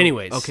whatever. But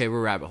anyways. Okay,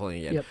 we're rabbit holing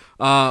again. Yep.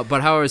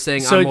 But how I was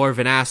saying, So- I'm more of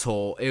an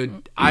asshole.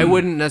 I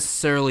wouldn't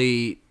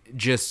necessarily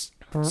just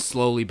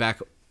slowly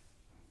back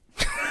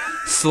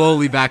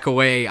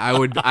away. I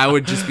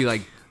would just be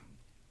like,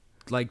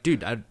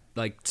 dude,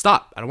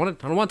 stop. I don't want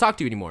to talk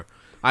to you anymore.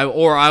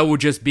 I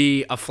would just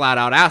be a flat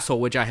out asshole,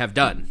 which I have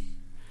done.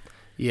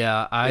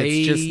 Yeah,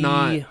 It's just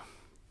not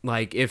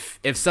like if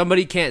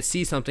somebody can't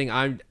see something,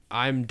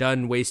 I'm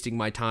done wasting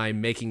my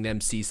time making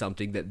them see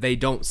something that they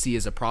don't see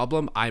as a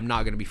problem. I'm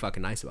not gonna be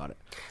fucking nice about it.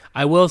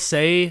 I will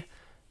say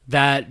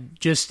that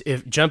just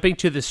if jumping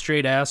to the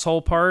straight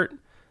asshole part,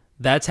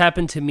 that's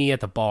happened to me at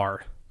the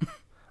bar.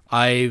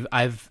 Those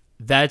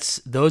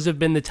have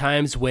been the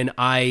times when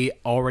I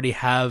already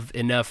have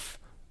enough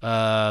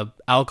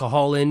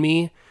alcohol in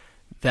me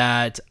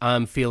that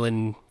I'm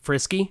feeling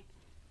frisky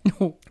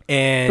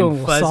and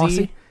Feeling fuzzy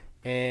saucy.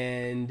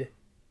 and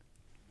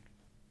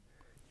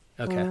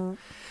okay.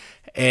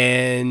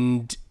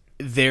 And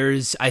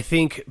there's, I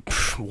think,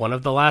 one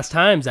of the last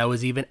times I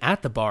was even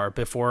at the bar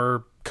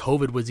before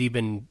COVID was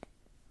even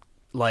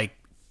like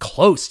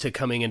close to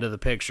coming into the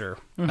picture,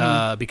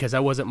 because I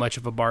wasn't much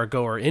of a bar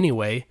goer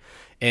anyway.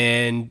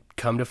 And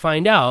come to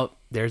find out,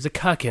 there's a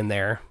cuck in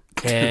there,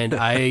 and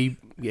I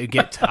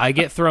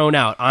get thrown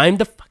out. I'm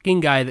the fucking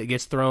guy that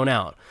gets thrown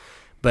out.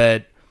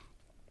 But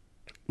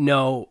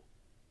no,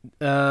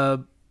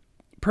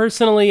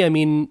 personally, I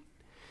mean,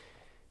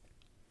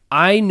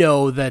 I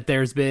know that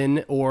there's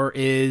been or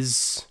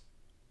is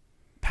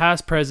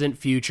past, present,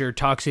 future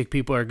toxic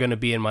people are going to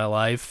be in my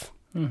life.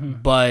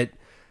 But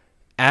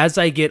as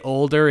I get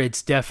older,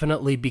 it's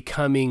definitely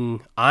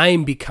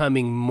I'm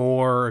becoming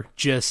more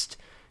just,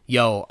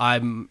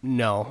 I'm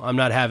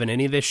not having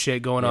any of this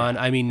shit going on.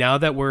 I mean, now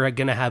that we're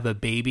going to have a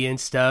baby and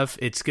stuff,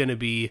 it's going to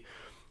be,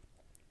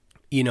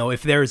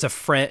 if there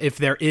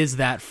is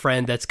that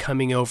friend that's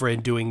coming over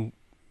and doing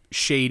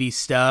shady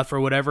stuff or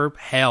whatever,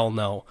 hell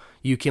no,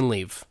 you can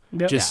leave.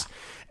 Yep.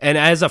 And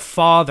as a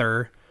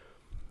father,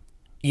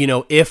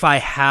 if I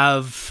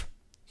have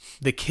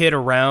the kid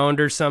around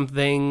or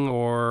something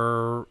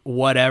or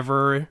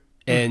whatever,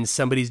 and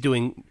somebody's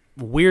doing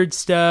weird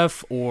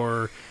stuff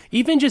or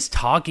even just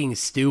talking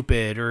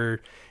stupid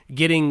or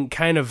getting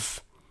kind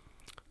of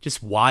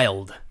just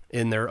wild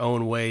in their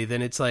own way,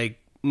 then it's like,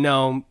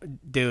 no,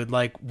 dude,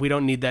 like, we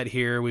don't need that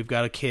here. We've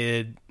got a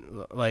kid.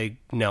 Like,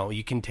 no,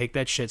 you can take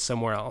that shit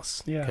somewhere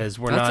else. Yeah. Because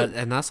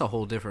And that's a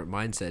whole different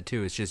mindset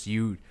too. It's just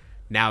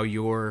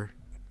you're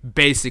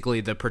basically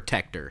the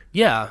protector.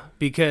 Yeah,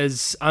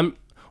 because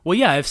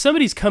if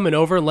somebody's coming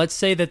over, let's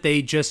say that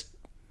they just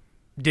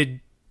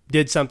did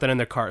something in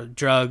their car,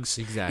 drugs,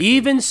 Exactly.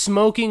 even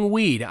smoking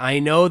weed. I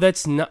know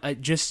that's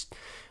not just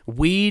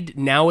weed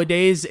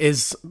nowadays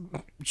is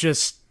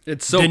just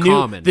It's so the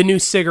common. the new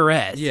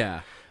cigarette.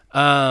 Yeah.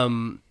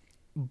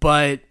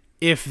 But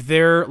if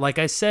they're, like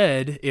I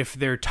said, if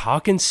they're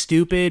talking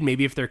stupid,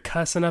 maybe if they're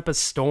cussing up a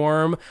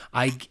storm,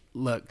 I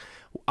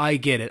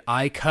get it.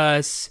 I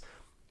cuss.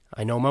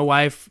 I know my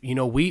wife,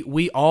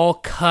 we all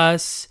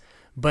cuss,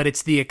 but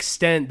it's the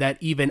extent that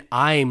even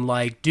I'm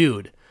like,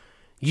 dude,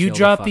 you Chill the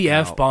drop fuck the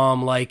out.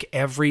 F-bomb like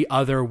every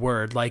other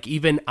word. Like,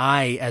 even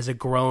I, as a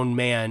grown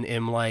man,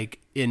 am like,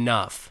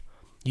 enough.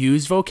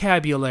 Use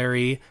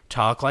vocabulary,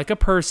 talk like a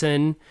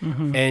person,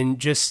 and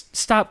just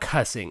stop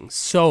cussing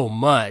so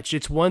much.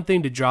 It's one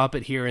thing to drop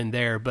it here and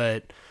there,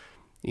 but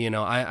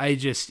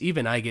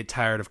I get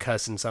tired of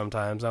cussing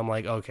sometimes. I'm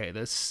like, okay,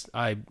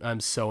 I'm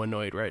so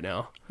annoyed right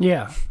now.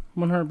 Yeah,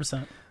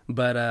 100%.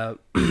 But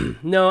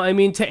no, I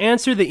mean, to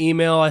answer the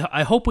email,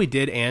 I hope we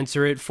did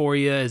answer it for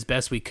you as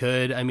best we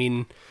could. I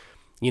mean,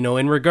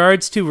 in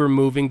regards to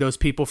removing those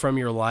people from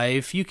your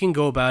life, you can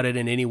go about it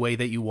in any way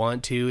that you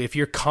want to. If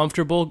you're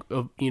comfortable,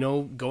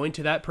 going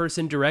to that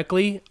person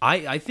directly,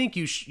 I think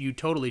you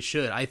totally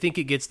should. I think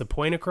it gets the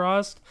point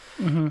across,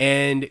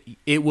 and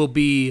it will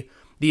be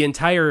the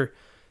entire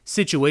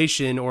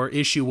situation or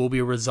issue will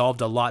be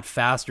resolved a lot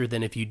faster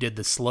than if you did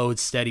the slow,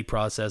 steady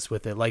process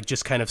with it, like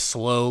just kind of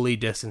slowly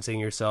distancing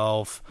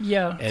yourself,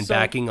 Yeah, and so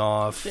backing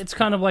off. It's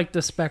kind of like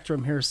the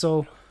spectrum here.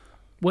 So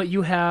what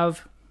you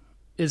have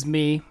is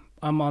me.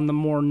 I'm on the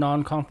more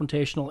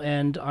non-confrontational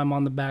end. I'm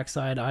on the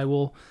backside.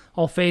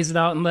 I'll phase it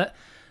out and let,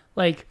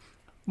 like,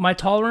 my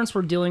tolerance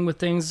for dealing with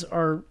things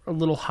are a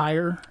little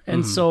higher.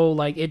 And so,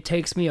 like, it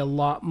takes me a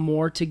lot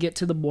more to get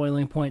to the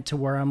boiling point to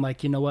where I'm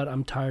like, you know what?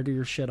 I'm tired of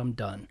your shit. I'm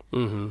done.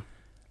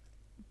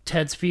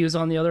 Ted's fuse,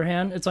 on the other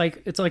hand, it's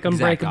like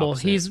Unbreakable.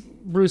 opposite. He's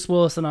Bruce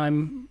Willis and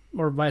I'm,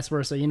 or vice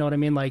versa. You know what I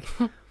mean? Like,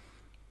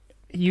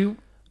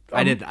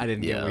 I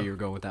didn't get yeah. where you were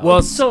going with that. Well,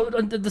 one. So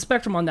the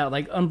spectrum on that,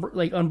 like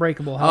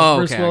Unbreakable, how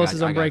Bruce okay, Willis I is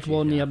got Unbreakable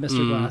you, and you yeah. have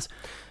Mr. Glass.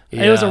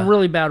 Yeah. It was a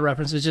really bad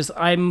reference. It's just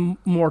I'm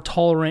more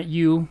tolerant.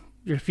 Your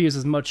fuse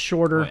is much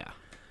shorter. Oh, yeah.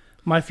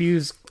 My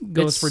fuse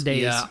goes for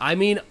days. Yeah, I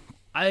mean,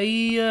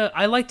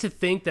 I like to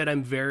think that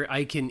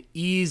I can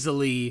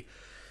easily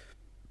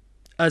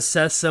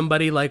assess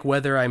somebody, like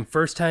whether I'm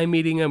first time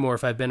meeting them or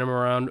if I've been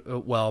around.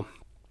 Well,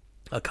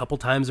 a couple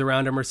times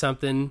around them or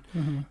something,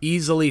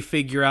 easily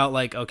figure out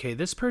like, okay,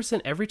 this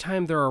person, every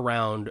time they're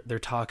around, they're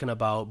talking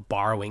about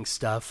borrowing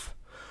stuff,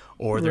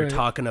 or they're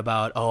talking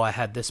about, oh, I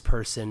had this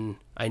person,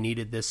 I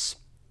needed this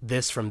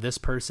from this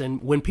person.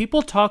 When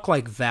people talk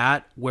like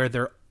that, where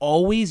they're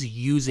always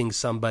using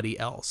somebody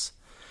else,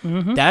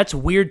 that's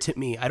weird to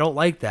me. I don't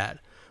like that.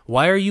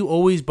 Why are you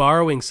always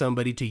borrowing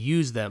somebody to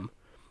use them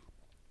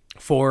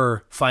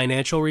for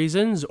financial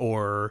reasons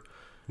or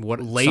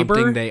what labor?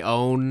 Something they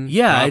own.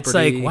 Yeah, property. it's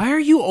like, why are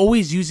you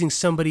always using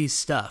somebody's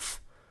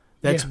stuff?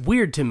 That's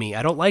weird to me.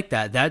 I don't like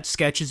that. That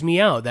sketches me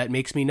out. That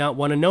makes me not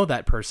want to know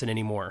that person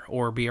anymore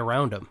or be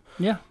around them.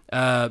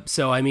 Yeah.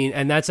 So I mean,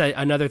 and that's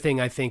another thing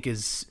I think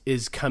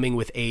is coming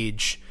with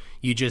age.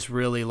 You just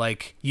really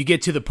like, you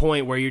get to the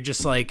point where you're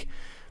just like,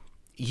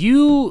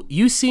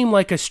 you seem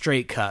like a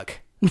straight cuck,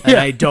 and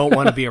I don't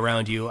want to be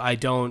around you. I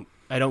don't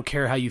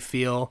care how you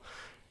feel.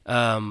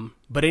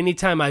 But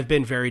anytime I've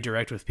been very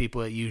direct with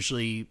people, it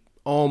usually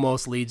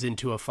almost leads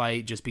into a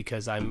fight, just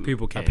because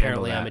People can't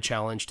apparently handle that. I'm a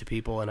challenge to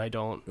people, and I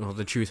don't. Well,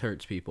 the truth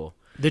hurts people.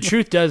 The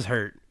truth does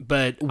hurt,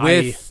 but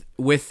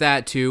With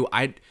that too,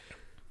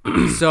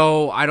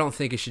 so I don't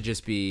think it should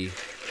just be,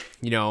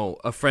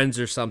 a friends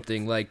or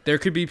something. Like, there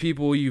could be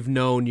people you've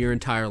known your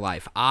entire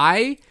life.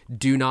 I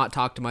do not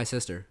talk to my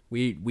sister.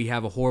 We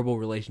have a horrible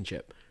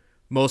relationship.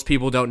 Most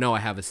people don't know I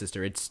have a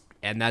sister.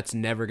 And that's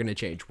never going to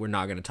change. We're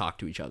not going to talk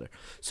to each other.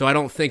 So I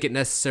don't think it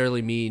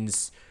necessarily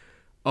means,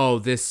 oh,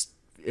 this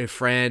a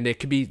friend. It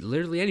could be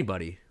literally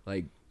anybody.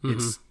 Like,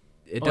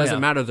 it doesn't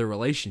matter the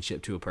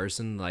relationship to a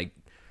person. Like,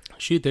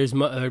 shoot, there's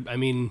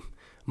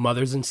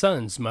mothers and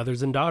sons,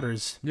 mothers and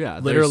daughters. Yeah,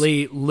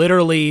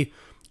 literally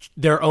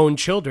their own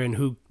children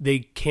who they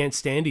can't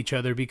stand each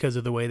other because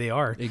of the way they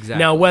are. Exactly.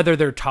 Now, whether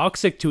they're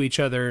toxic to each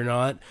other or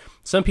not,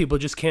 some people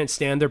just can't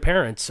stand their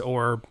parents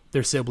or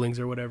their siblings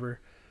or whatever.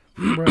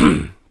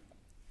 Right.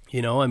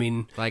 I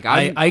mean, like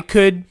I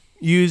could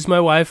use my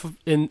wife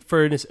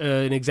for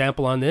an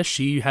example on this.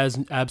 She has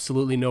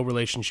absolutely no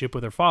relationship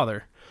with her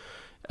father.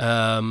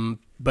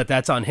 But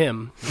that's on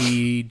him.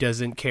 He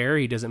doesn't care.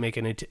 He doesn't make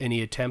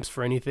any attempts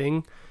for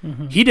anything.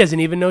 He doesn't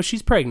even know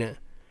she's pregnant.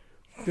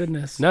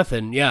 Goodness.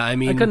 Nothing. Yeah, I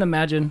mean, I couldn't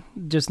imagine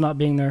just not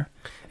being there.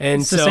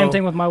 And it's the same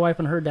thing with my wife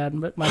and her dad.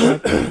 But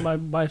my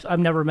wife, I've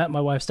never met my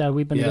wife's dad.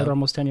 We've been together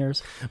almost 10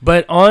 years.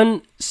 But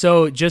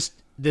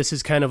this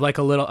is kind of like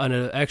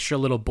an extra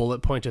little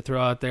bullet point to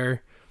throw out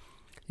there.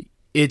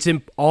 It's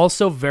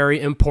also very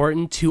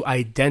important to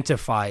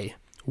identify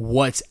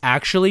what's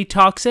actually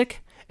toxic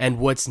and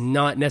what's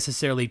not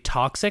necessarily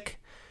toxic.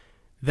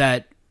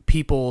 That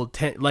people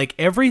like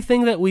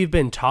everything that we've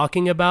been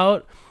talking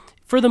about,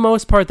 for the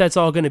most part, that's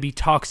all going to be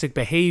toxic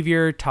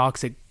behavior,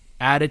 toxic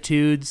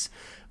attitudes.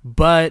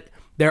 But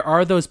there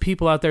are those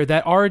people out there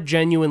that are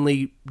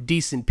genuinely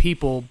decent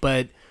people,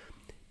 but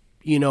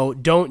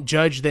don't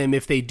judge them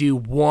if they do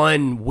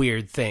one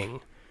weird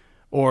thing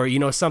or,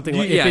 something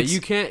like that.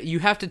 Yeah, you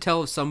have to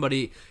tell if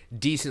somebody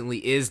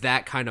decently is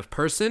that kind of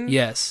person.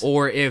 Yes.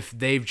 Or if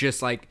they've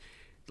just like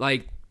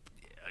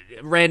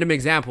random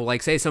example,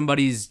 like say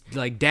somebody's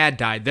like dad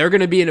died, they're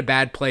going to be in a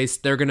bad place.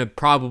 They're going to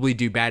probably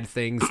do bad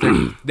things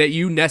that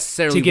you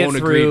necessarily won't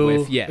agree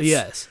with.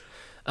 Yes.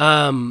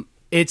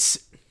 It's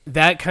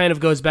that kind of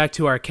goes back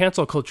to our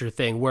cancel culture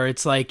thing where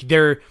it's like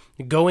they're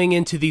going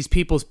into these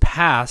people's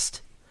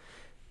past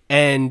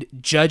and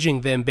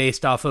judging them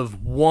based off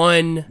of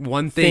one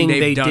thing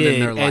they done did, in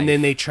their life. and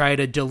then they try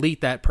to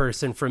delete that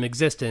person from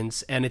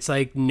existence. And it's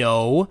like,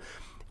 no,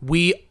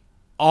 we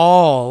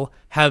all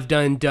have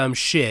done dumb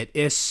shit,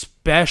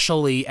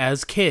 especially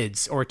as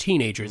kids or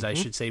teenagers, I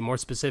should say more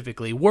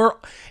specifically.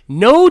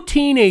 No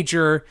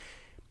teenager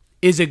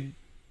is a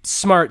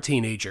smart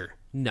teenager.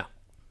 No.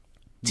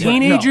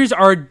 Teenagers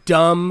are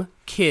dumb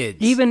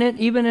kids. Even in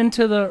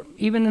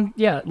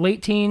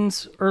late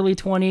teens, early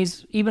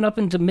 20s, even up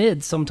into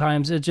mid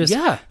sometimes. It just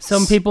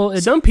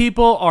some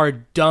people are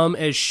dumb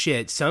as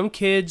shit. Some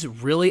kids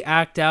really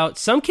act out.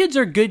 Some kids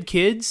are good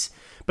kids,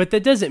 but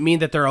that doesn't mean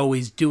that they're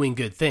always doing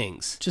good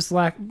things. Just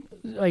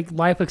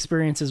life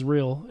experience is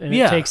real, and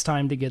it takes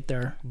time to get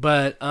there.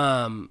 But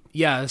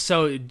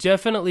so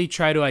definitely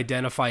try to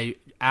identify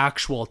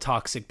actual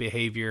toxic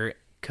behavior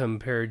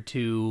compared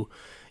to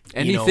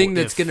anything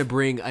that's going to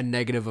bring a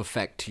negative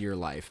effect to your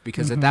life,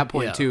 because at that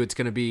point too, it's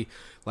going to be,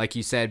 like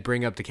you said,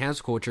 bring up the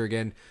cancel culture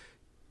again.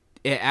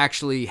 It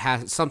actually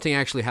has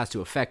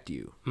to affect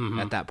you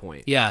at that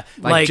point. Yeah.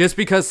 Like just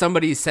because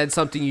somebody said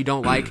something you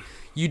don't like,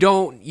 you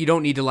don't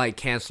need to like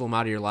cancel them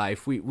out of your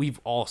life. We've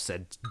all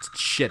said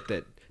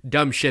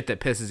dumb shit that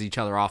pisses each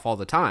other off all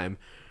the time.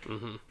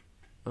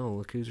 Oh,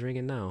 look who's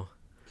ringing now.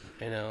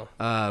 I know.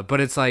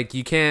 But it's like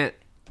you can't.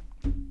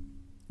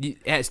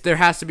 There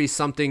has to be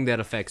something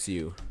that affects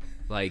you.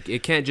 Like,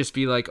 it can't just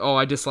be like, oh,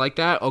 I dislike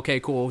that. Okay,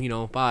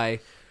 cool. Bye.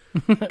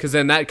 Because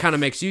then that kind of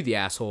makes you the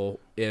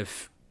asshole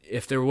if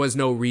there was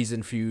no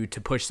reason for you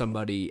to push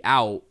somebody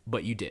out,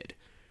 but you did.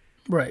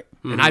 Right.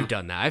 And I've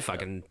done that.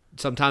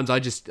 Sometimes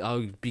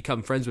I'll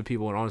become friends with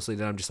people, and honestly,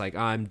 then I'm just like,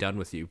 I'm done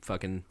with you.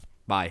 Fucking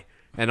bye.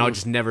 And I'll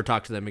just never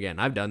talk to them again.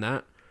 I've done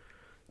that.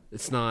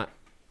 It's not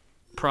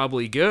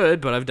probably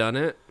good, but I've done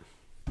it.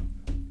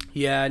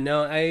 Yeah,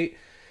 no, I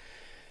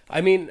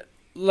mean,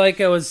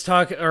 like I was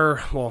talking,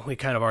 or well, we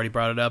kind of already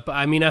brought it up.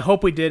 I mean, I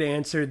hope we did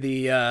answer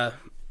the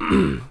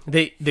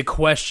the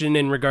question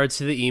in regards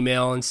to the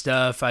email and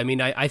stuff. I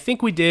mean, I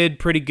think we did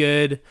pretty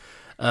good.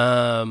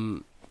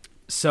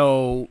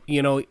 So,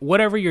 you know,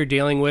 whatever you're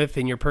dealing with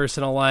in your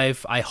personal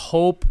life, I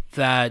hope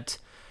that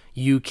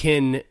you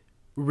can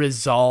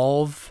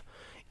resolve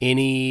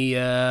any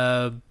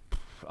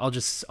I'll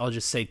just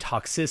say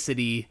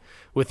toxicity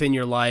within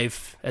your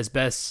life as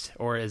best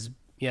as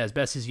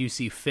you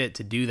see fit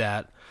to do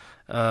that.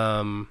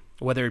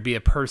 Whether it be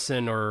a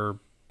person or,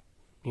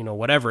 you know,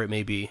 whatever it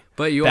may be.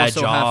 But you Bad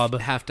also job.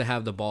 have to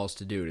have the balls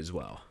to do it as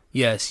well.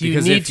 Yes, you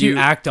Because need if to you-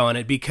 act on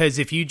it, because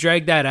if you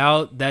drag that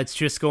out, that's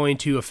just going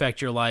to affect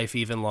your life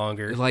even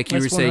longer. Like you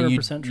That's were saying,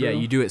 100% true.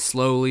 you do it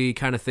slowly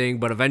kind of thing,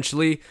 but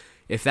eventually,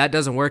 if that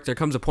doesn't work, there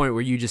comes a point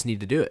where you just need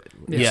to do it.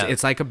 Yeah.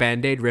 It's like a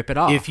Band-Aid, rip it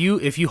off. If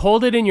you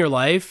hold it in your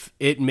life,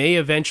 it may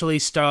eventually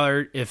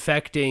start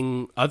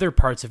affecting other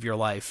parts of your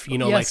life. You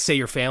know, Yes. like say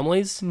your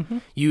families.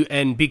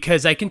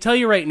 Because I can tell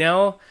you right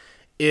now,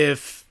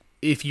 if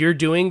you're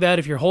doing that,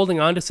 if you're holding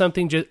on to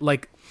something, just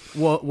like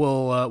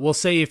we'll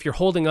say if you're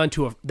holding on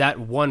to that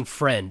one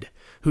friend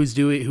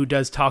who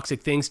does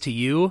toxic things to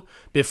you,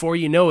 before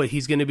you know it,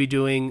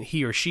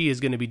 he or she is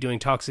going to be doing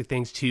toxic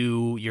things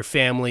to your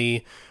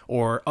family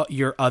or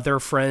your other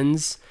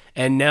friends,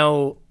 and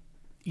now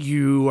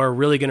you are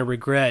really going to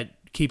regret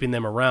keeping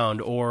them around.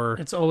 Or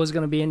It's always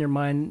going to be in your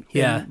mind.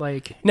 Yeah. And,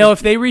 like, now,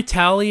 if they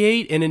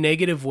retaliate in a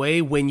negative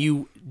way when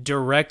you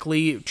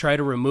directly try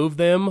to remove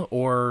them,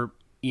 or,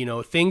 you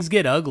know, things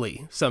get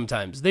ugly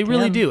sometimes. They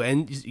really Can. do.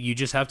 And you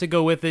just have to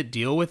go with it,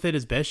 deal with it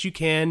as best you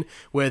can,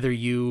 whether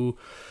you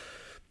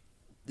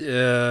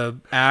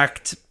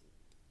act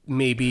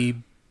maybe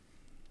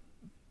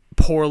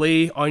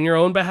poorly on your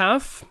own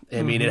behalf.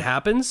 I mean, it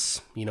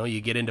happens. You know,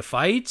 you get into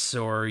fights,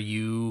 or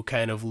you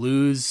kind of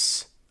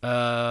lose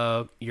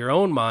your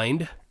own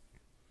mind,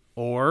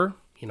 or,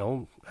 you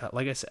know,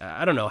 like I said,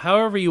 I don't know,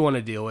 however you want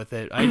to deal with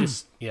it. I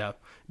just,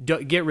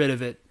 get rid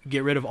of it.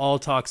 Get rid of all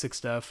toxic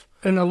stuff.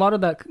 and a lot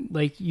of that,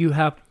 like, you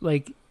have,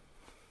 like,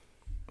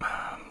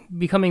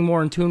 becoming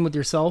more in tune with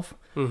yourself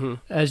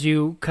as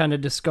you kind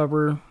of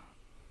discover,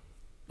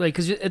 like,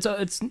 because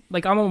it's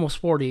like, I'm almost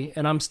 40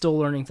 and I'm still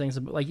learning things,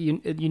 about, like,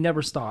 you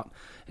never stop.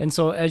 And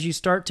so as you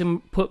start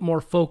to put more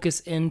focus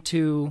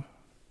into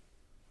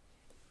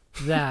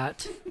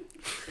that,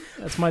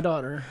 that's my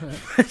daughter.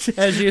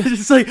 As you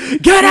It's like,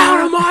 get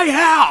out of my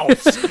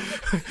house!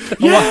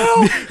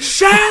 You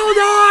shall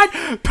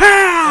not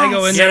pass! I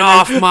go in Get there,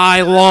 off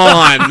my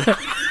lawn.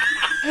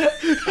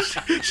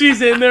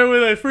 She's in there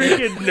with a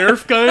freaking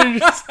Nerf gun.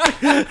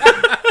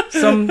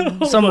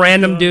 some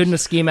random dude in a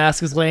ski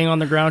mask is laying on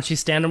the ground. She's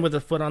standing with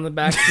a foot on the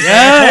back. She's like,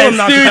 Yes, I told him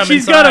not to dude, come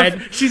she's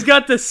inside. she's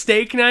got the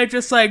steak knife,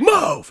 just like,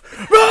 move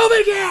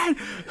again.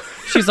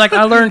 She's like,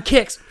 I learned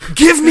kicks.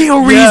 Give me a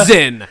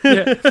reason.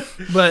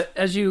 But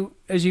as you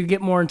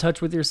get more in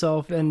touch with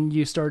yourself and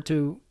you start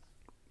to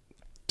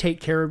take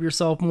care of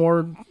yourself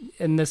more,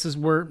 and this is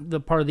where the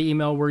part of the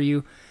email where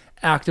you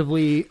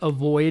actively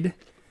avoid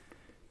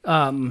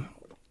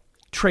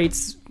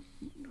traits,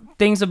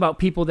 things about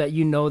people that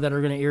you know that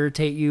are going to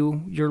irritate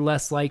you, you're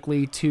less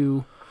likely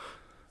to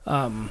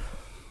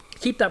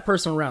keep that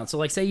person around. So,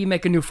 like, say you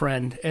make a new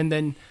friend, and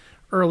then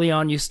early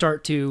on you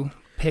start to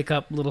pick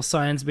up little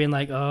signs being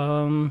like,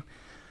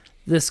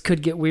 this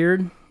could get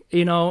weird,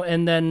 you know,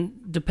 and then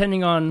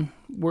depending on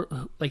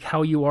like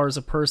how you are as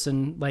a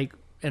person, like,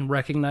 and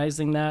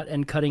recognizing that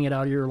and cutting it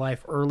out of your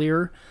life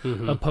earlier,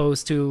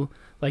 opposed to,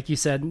 like you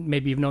said,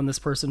 maybe you've known this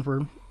person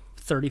for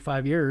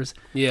 35 years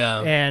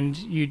Yeah. and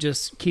you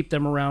just keep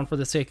them around for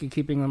the sake of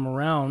keeping them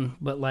around.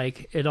 But,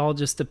 like, it all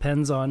just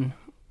depends on,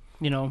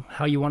 you know,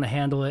 how you want to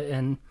handle it.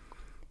 And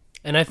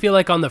I feel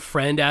like on the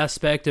friend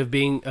aspect of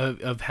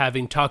of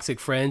having toxic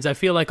friends, I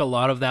feel like a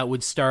lot of that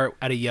would start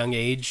at a young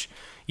age.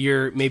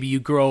 Maybe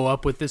you grow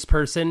up with this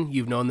person,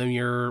 you've known them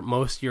your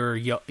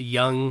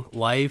young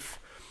life,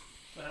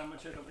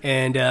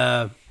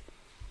 and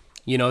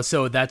you know,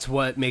 so that's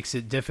what makes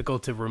it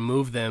difficult to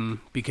remove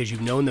them, because you've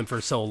known them for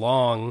so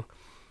long,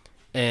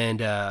 and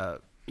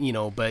you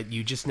know, but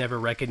you just never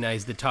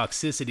recognize the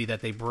toxicity that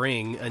they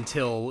bring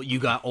until you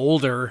got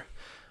older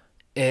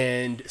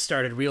and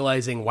started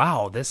realizing,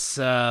 wow, this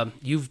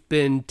you've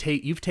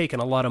taken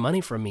a lot of money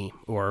from me,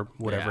 or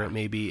whatever it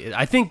may be.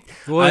 I think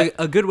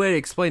A good way to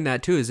explain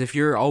that too is if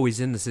you're always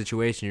in the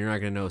situation, you're not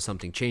going to know if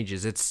something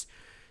changes. It's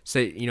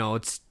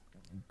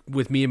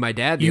with me and my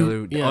dad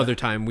the other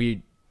time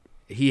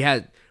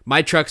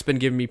my truck's been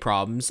giving me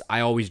problems. I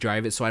always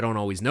drive it, so I don't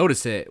always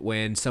notice it.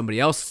 When somebody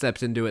else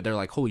steps into it, they're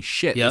like, holy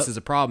shit, this is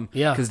a problem.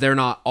 Yeah. Because they're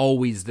not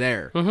always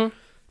there.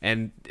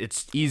 And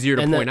it's easier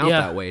to And point out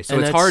yeah. that way. So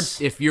And it's hard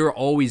that's- if you're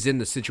always in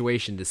the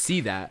situation to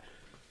see that.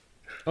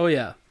 Oh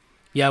yeah.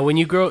 Yeah, when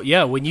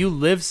you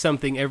live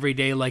something every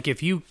day, like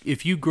if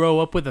you grow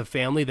up with a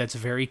family that's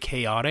very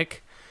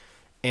chaotic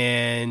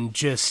and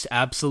just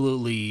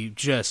absolutely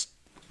just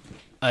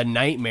a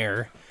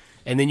nightmare,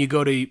 And then you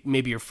go to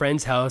maybe your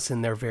friend's house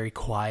and they're very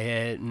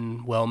quiet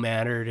and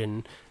well-mannered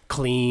and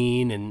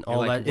clean and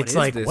all like, that. It's is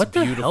like, this what the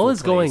hell beautiful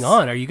is going place?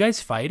 on? Are you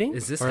guys fighting?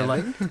 Is this or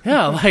heaven? like,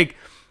 yeah, like,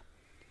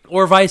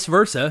 or vice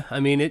versa. I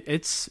mean,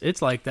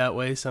 it's like that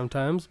way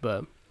sometimes,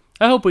 but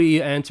I hope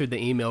we answered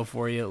the email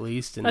for you at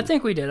least. And I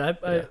think we did.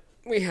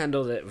 We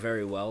handled it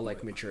very well,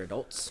 like mature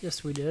adults.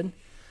 Yes, we did.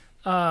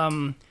 Where are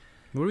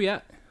we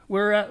at?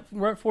 We're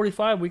at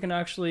 45. We can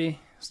actually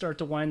start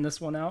to wind this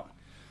one out.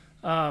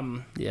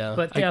 yeah,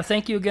 But yeah,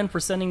 thank you again for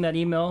sending that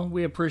email.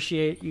 We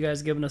appreciate you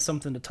guys giving us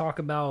something to talk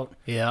about.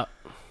 yeah.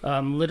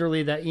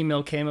 Literally, that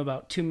email came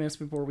about 2 minutes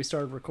before we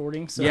started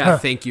recording. So Yeah,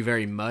 thank you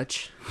very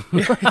much.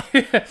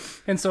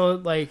 and so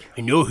like,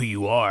 I know who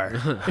you are.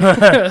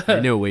 I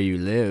know where you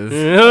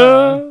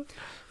live.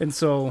 and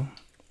so,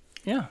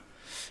 yeah.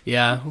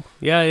 Yeah.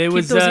 It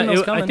was. those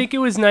emails coming. I think it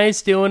was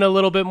nice doing a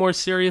little bit more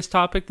serious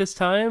topic this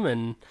time,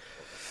 and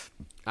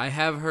I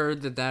have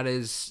heard that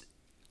is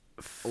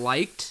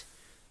liked,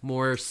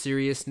 more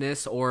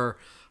seriousness, or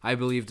I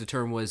believe the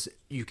term was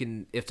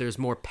if there's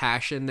more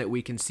passion that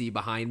we can see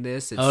behind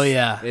this. It's, Oh,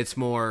 yeah. it's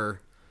more.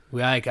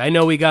 like I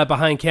know we got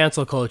behind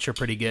cancel culture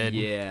pretty good.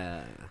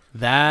 Yeah,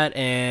 That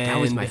and that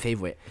was my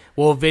favorite.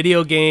 Well,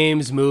 video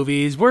games,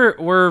 movies. We're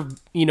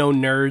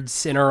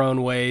nerds in our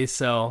own way,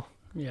 so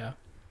Yeah.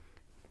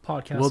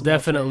 Podcast. we'll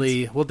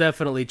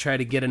definitely try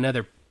to get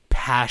another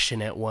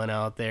passionate one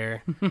out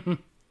there.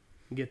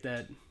 Get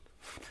that.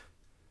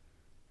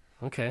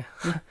 Okay.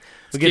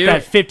 We'll get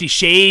that 50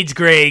 Shades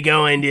Gray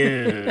going,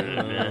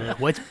 dude.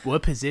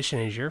 What position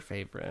is your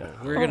favorite?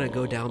 We're gonna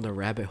go down the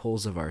rabbit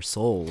holes of our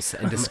souls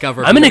and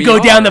discover. I'm who gonna we go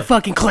down are. the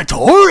fucking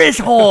clitoris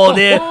hole,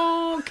 dude.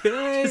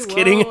 Okay, Just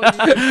kidding. well,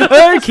 I'm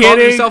Call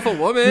kidding. yourself a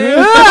woman.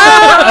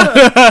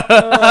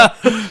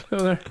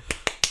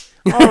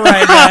 All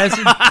right, guys.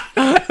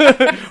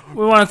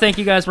 We want to thank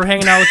you guys for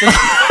hanging out with us.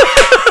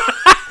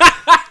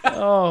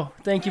 Oh,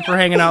 thank you for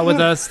hanging out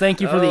with us.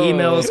 Thank you for the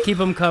emails. Keep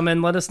them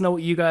coming. Let us know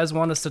what you guys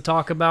want us to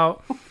talk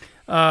about.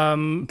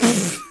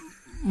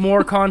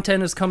 More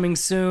content is coming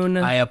soon.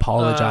 I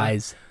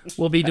apologize.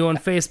 We'll be doing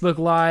Facebook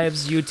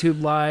Lives,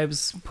 YouTube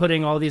Lives,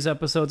 putting all these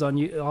episodes on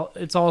you.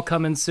 It's all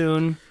coming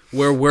soon.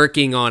 We're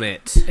working on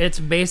it. It's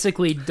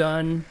basically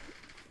done.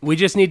 We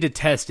just need to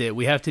test it.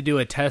 We have to do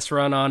a test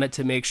run on it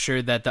to make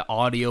sure that the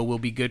audio will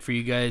be good for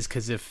you guys.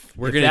 Because if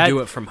We're gonna do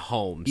it from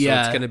home, so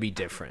Yeah. it's gonna be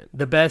different.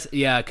 the best,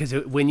 yeah. Because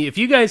if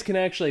you guys can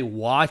actually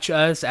watch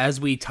us as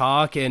we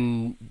talk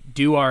and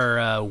do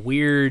our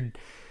weird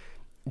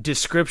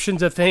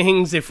descriptions of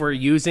things, if we're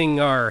using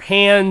our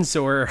hands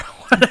or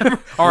whatever,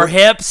 our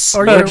hips,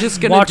 Or We're you're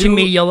just gonna watching do-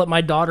 me yell at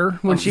my daughter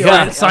when she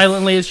Yeah.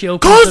 silently as she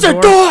opens close the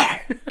the door. door.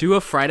 Do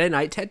a Friday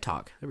night TED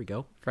Talk. There we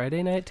go.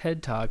 Friday night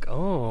TED Talk.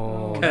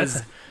 Oh,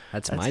 That's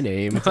my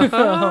name.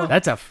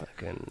 that's a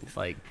fucking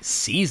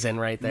season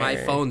right there. My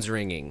phone's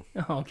ringing.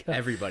 Oh, okay.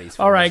 Everybody's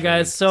phone. All right,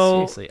 guys.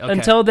 So Seriously, okay.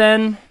 until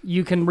then,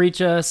 you can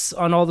reach us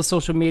on all the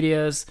social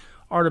medias.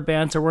 Art of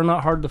Banter. We're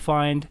not hard to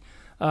find.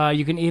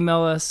 You can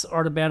email us,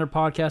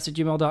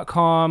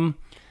 artofbanterpodcast@gmail.com.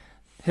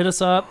 Hit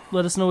us up.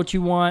 Let us know what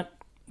you want.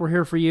 We're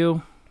here for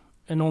you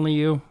and only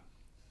you.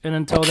 And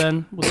until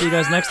then, we'll see you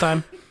guys next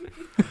time.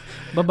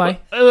 Bye-bye.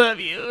 I love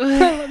you.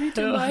 I love you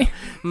too. Bye.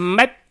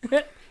 Bye.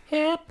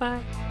 Yeah,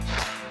 bye.